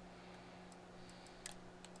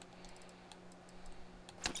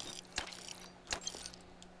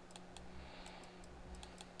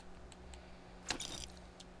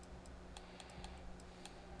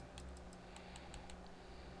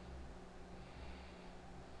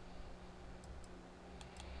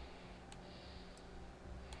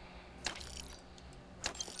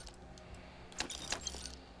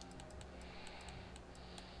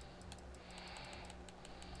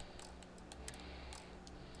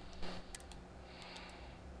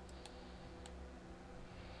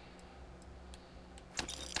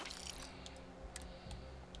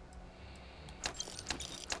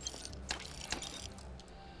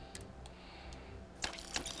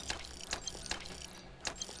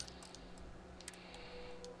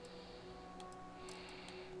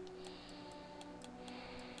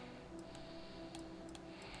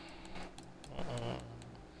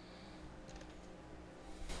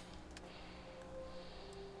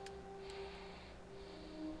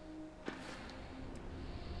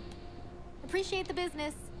 Appreciate the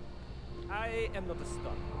business. I am not a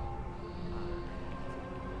star.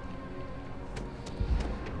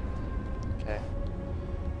 Okay.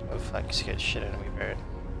 Oh fuck, you scared shit out of me, bird.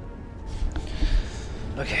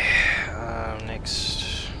 Okay,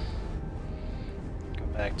 next. Go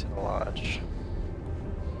back to the lodge.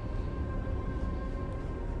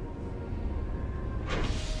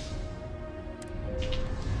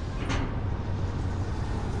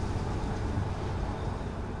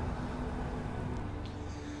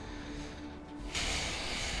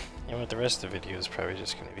 And with the rest of the video is probably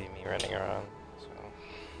just going to be me running around. So,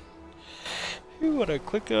 if you want to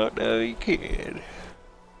click out now, you can.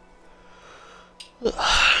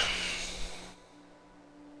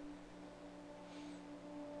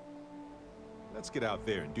 Let's get out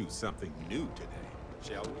there and do something new today,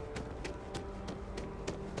 shall we?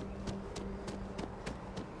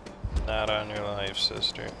 Not on your life,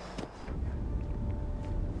 sister.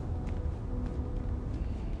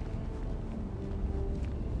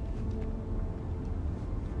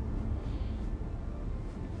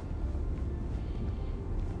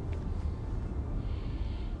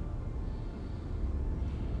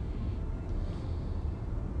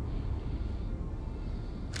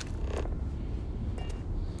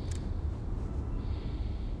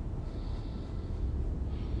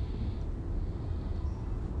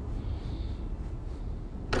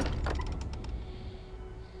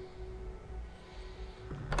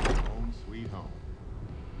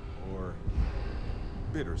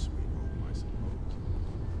 Bittersweet home, I suppose.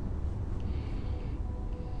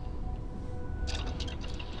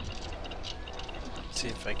 See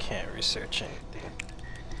if I can't research anything.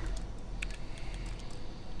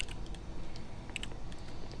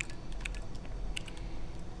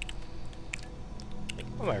 I think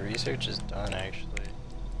all my research is done, actually.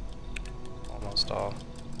 Almost all.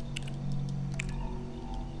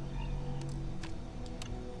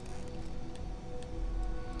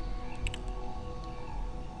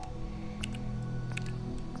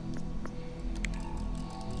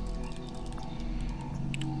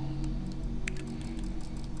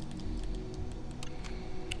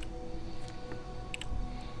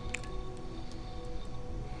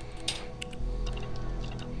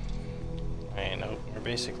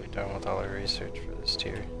 Basically done with all our research for this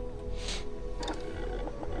tier.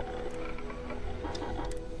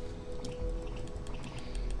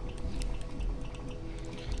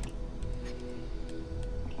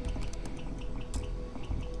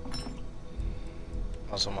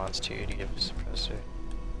 Also mods 2 to give a suppressor.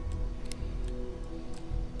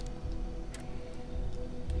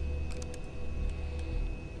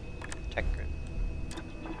 Tech grid.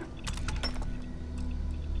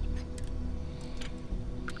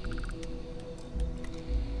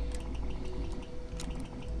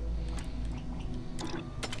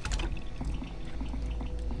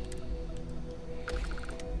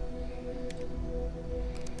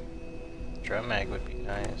 Drum mag would be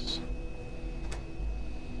nice.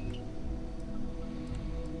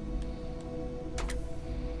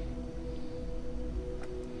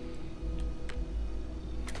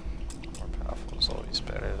 More powerful is always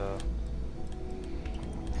better though.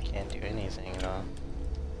 Can't do anything though.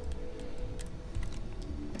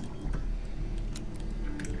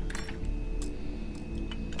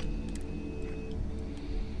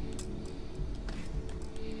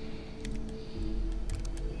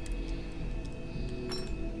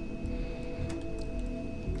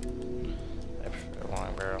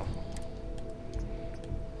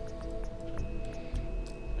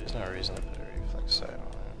 There's no reason to put a reflex sight on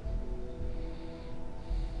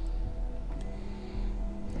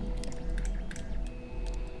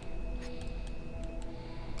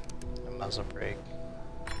it. A muzzle brake.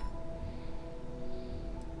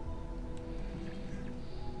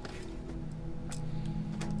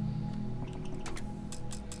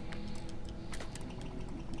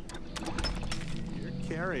 You're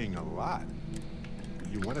carrying a lot.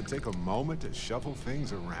 You want to take a moment to shuffle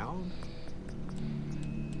things around?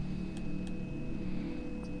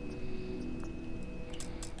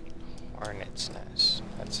 Hornet's nest.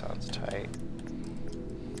 That sounds tight.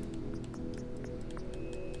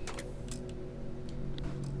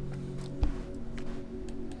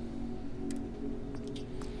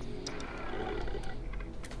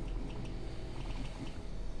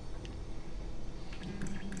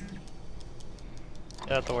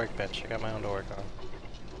 Get out the workbench. I got my own to work on.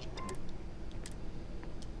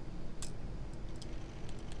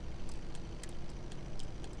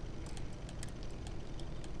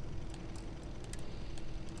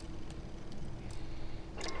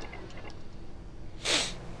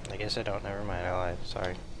 I guess I don't. Never mind. I lied.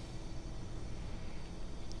 Sorry.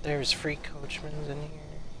 There's free coachmans in here.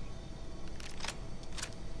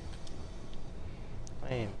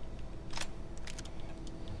 Lame.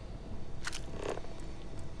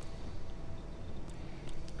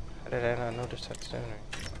 How did I not notice that sooner?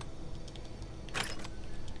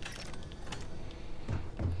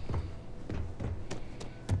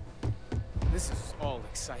 This is all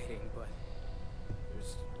exciting, but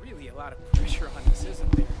there's really a lot of pressure on this,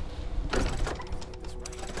 isn't there? Get this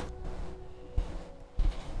right.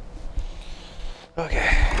 Okay.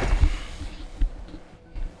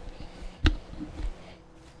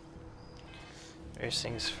 First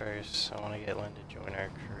things first, I want to get Lynn to join our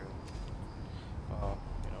crew. Well,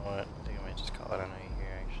 you know what? I think I might just call it a night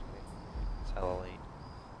here, actually. It's hella late.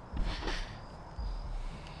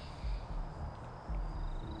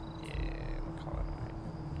 Yeah, we'll call it a night.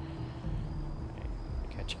 Alright,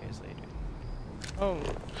 catch you guys later. Oh,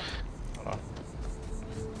 hold on.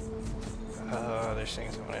 There's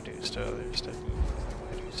things I want to do still. There's stuff I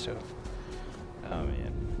want to do still. Oh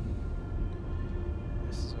man.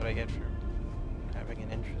 This is what I get for having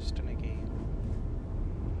an interest in a game.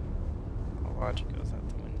 All logic goes out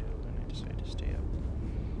the window and I decide to stay up.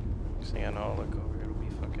 Next thing I know, I'll look over, it'll be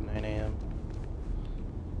fucking 9 AM.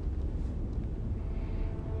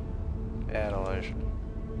 Bad Elijah.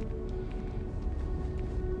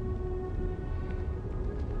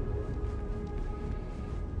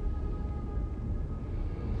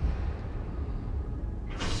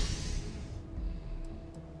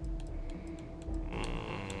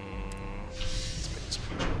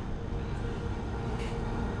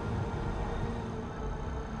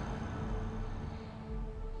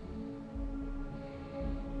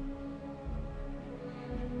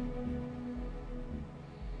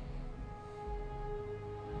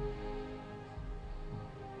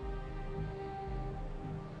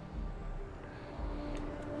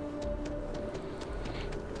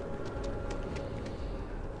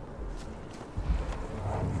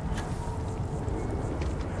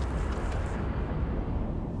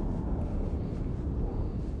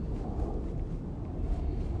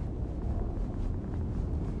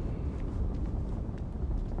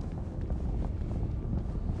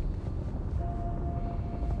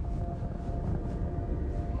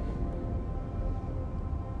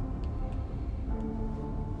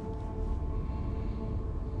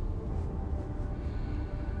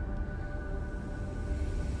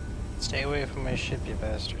 Stay away from my ship, you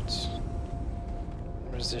bastards.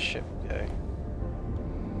 Where's this ship guy?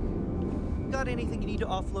 Got anything you need to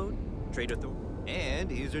offload? Trader Thor.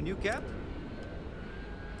 And here's your new captain.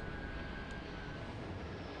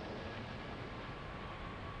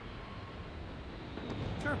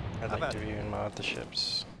 Sure. I'd like to view and mod the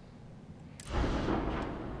ships.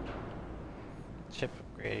 Ship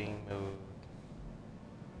upgrading mode.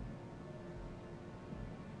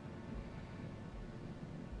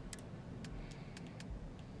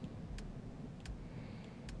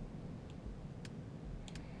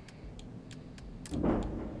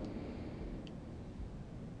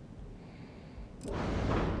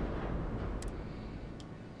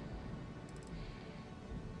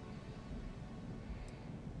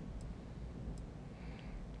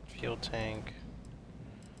 Fuel tank,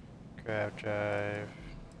 grav drive,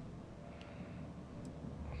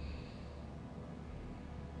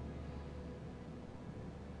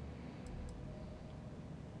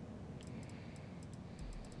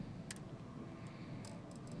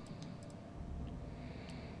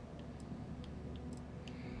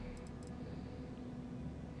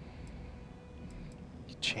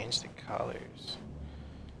 change the colors.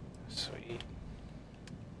 Sweet.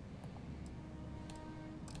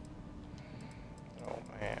 Oh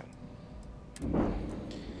man.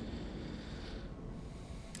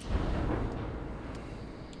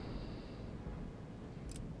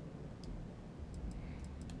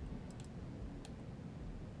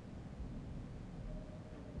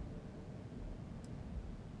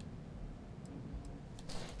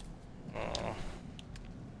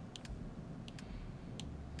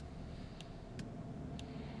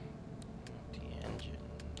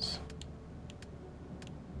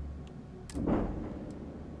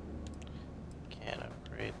 Can't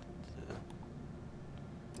upgrade the...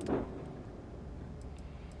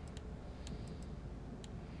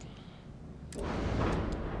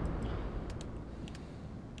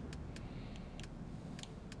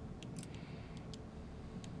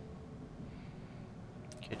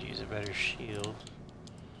 Could use a better shield.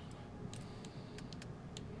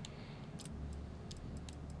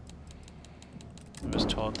 I was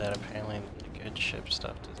told that apparently the good ship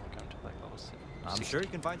stuff doesn't come to like level 6. I'm sure you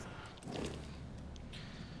can find. Need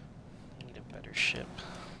a better ship.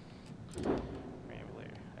 Rambler,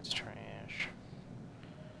 that's trash.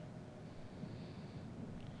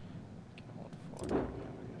 Can hold 4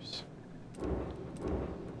 members.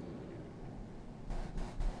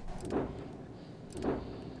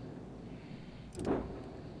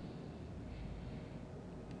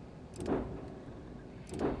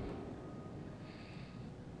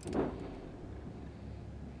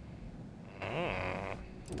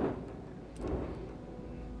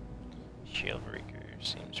 Shield breaker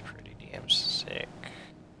seems pretty damn sick.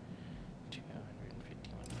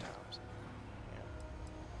 251,000.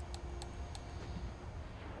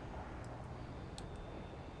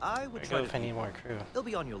 I would Where try go if I keep- need more crew? They'll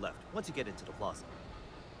be on your left once you get into the plaza.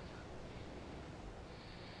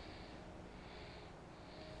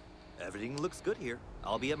 Everything looks good here.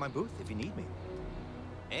 I'll be at my booth if you need me.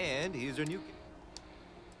 And here's your new kit.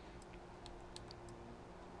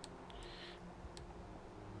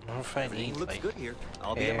 I don't know if I Everything need looks like good here.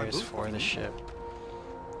 I'll be at my pairs booth for if the you need me. ship.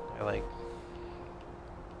 I like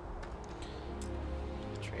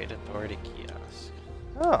trade authority kiosk.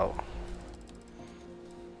 Oh,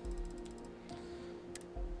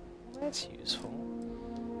 that's useful.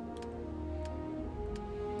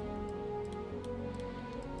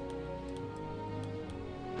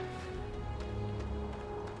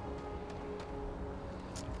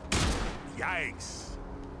 Yikes!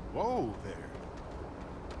 Whoa there.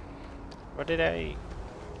 What did I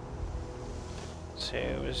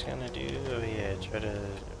say I was gonna do? Oh yeah, try to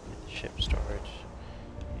ship storage.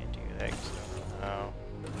 Can't do that 'cause I don't know.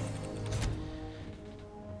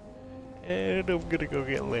 And I'm gonna go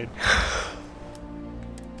get laid.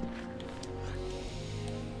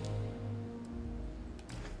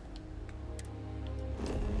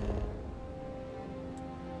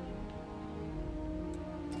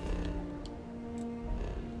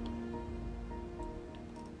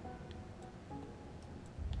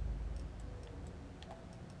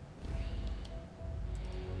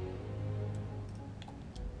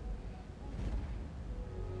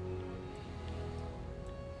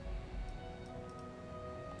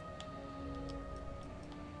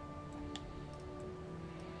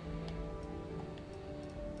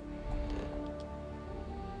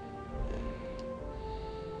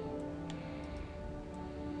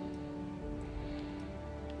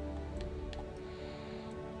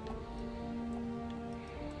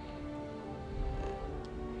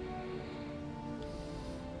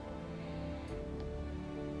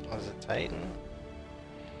 Was it Titan?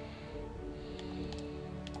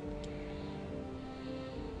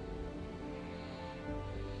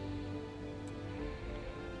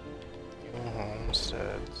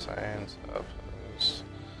 Homestead, Science Office.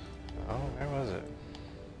 Oh, where was it?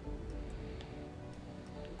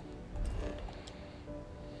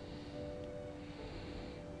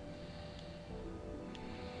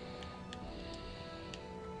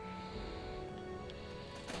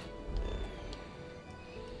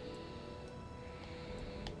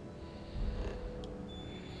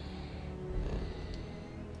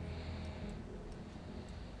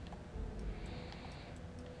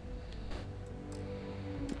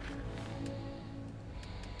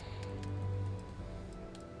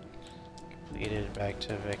 Completed, back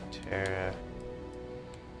to Victoria.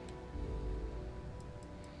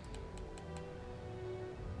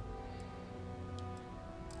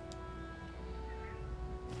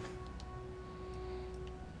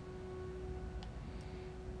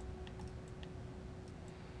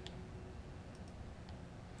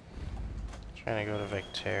 Trying to go to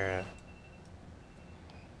Victoria.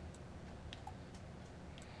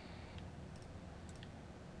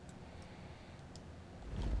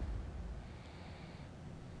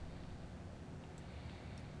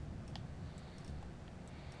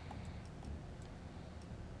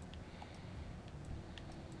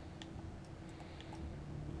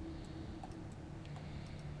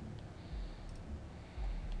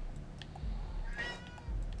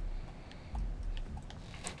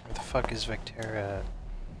 fuck is Vectera at?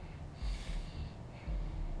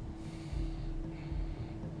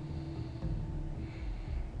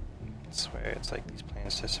 I swear, it's like these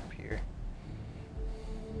planes disappear.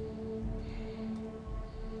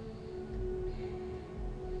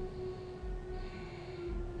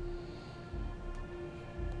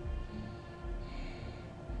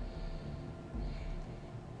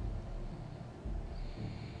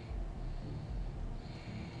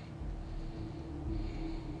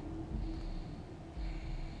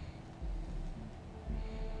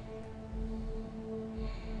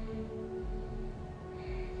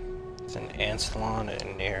 It's an Ancelon and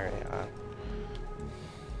an Nerion.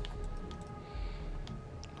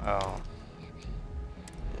 Oh.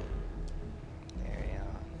 Nerion.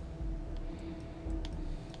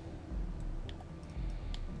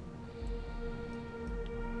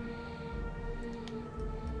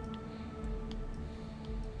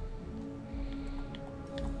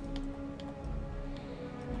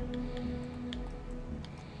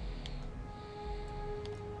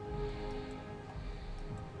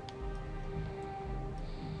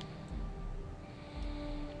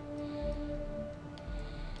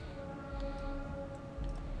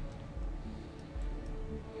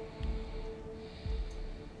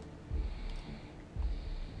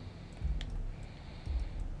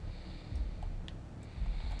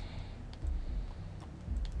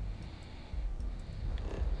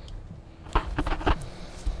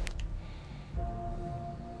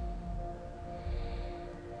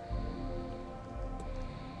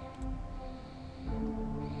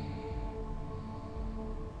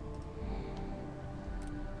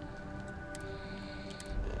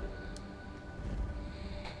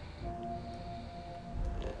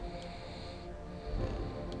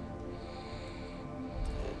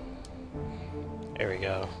 There we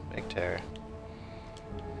go, big terror.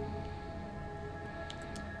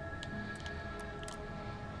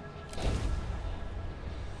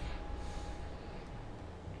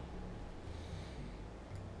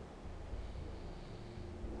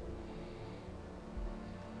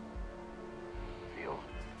 Feels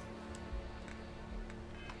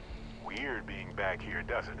weird being back here,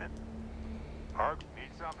 doesn't it? Ark,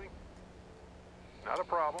 need something? Not a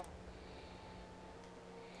problem.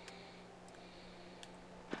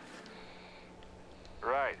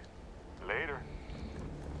 Right. Later.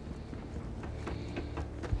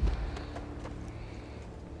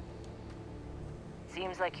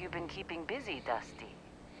 Seems like you've been keeping busy, Dusty.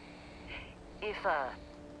 If,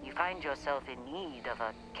 you find yourself in need of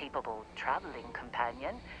a capable traveling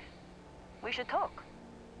companion, we should talk.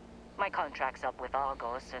 My contract's up with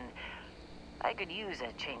Argos, and I could use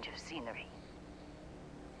a change of scenery.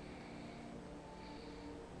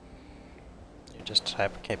 You're just the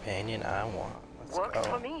type of companion I want. Let's Works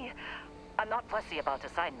go. for me. I'm not fussy about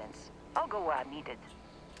assignments. I'll go where I'm needed.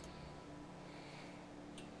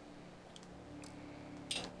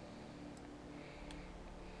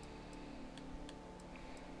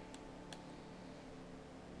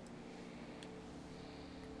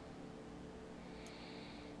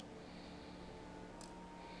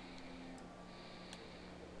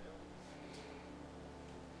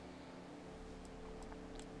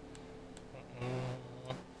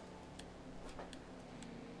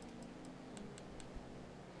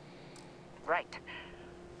 Right.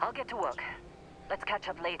 I'll get to work. Let's catch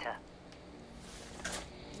up later.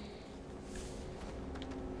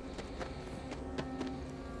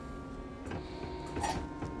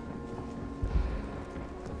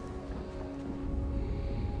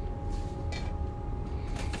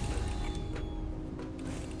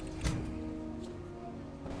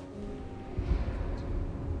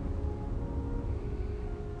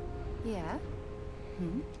 Yeah?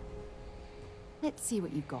 Let's see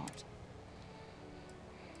what you've got.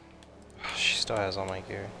 She still has all my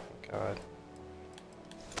gear. God.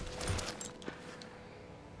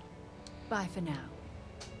 Bye for now.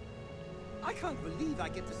 I can't believe I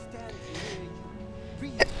get to stand here and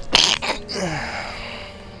breathe.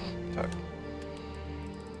 Fuck.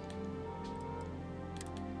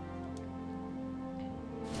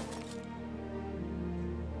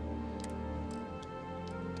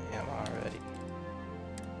 Damn already.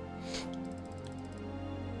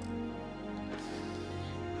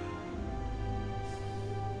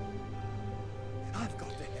 I've got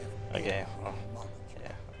to have Okay,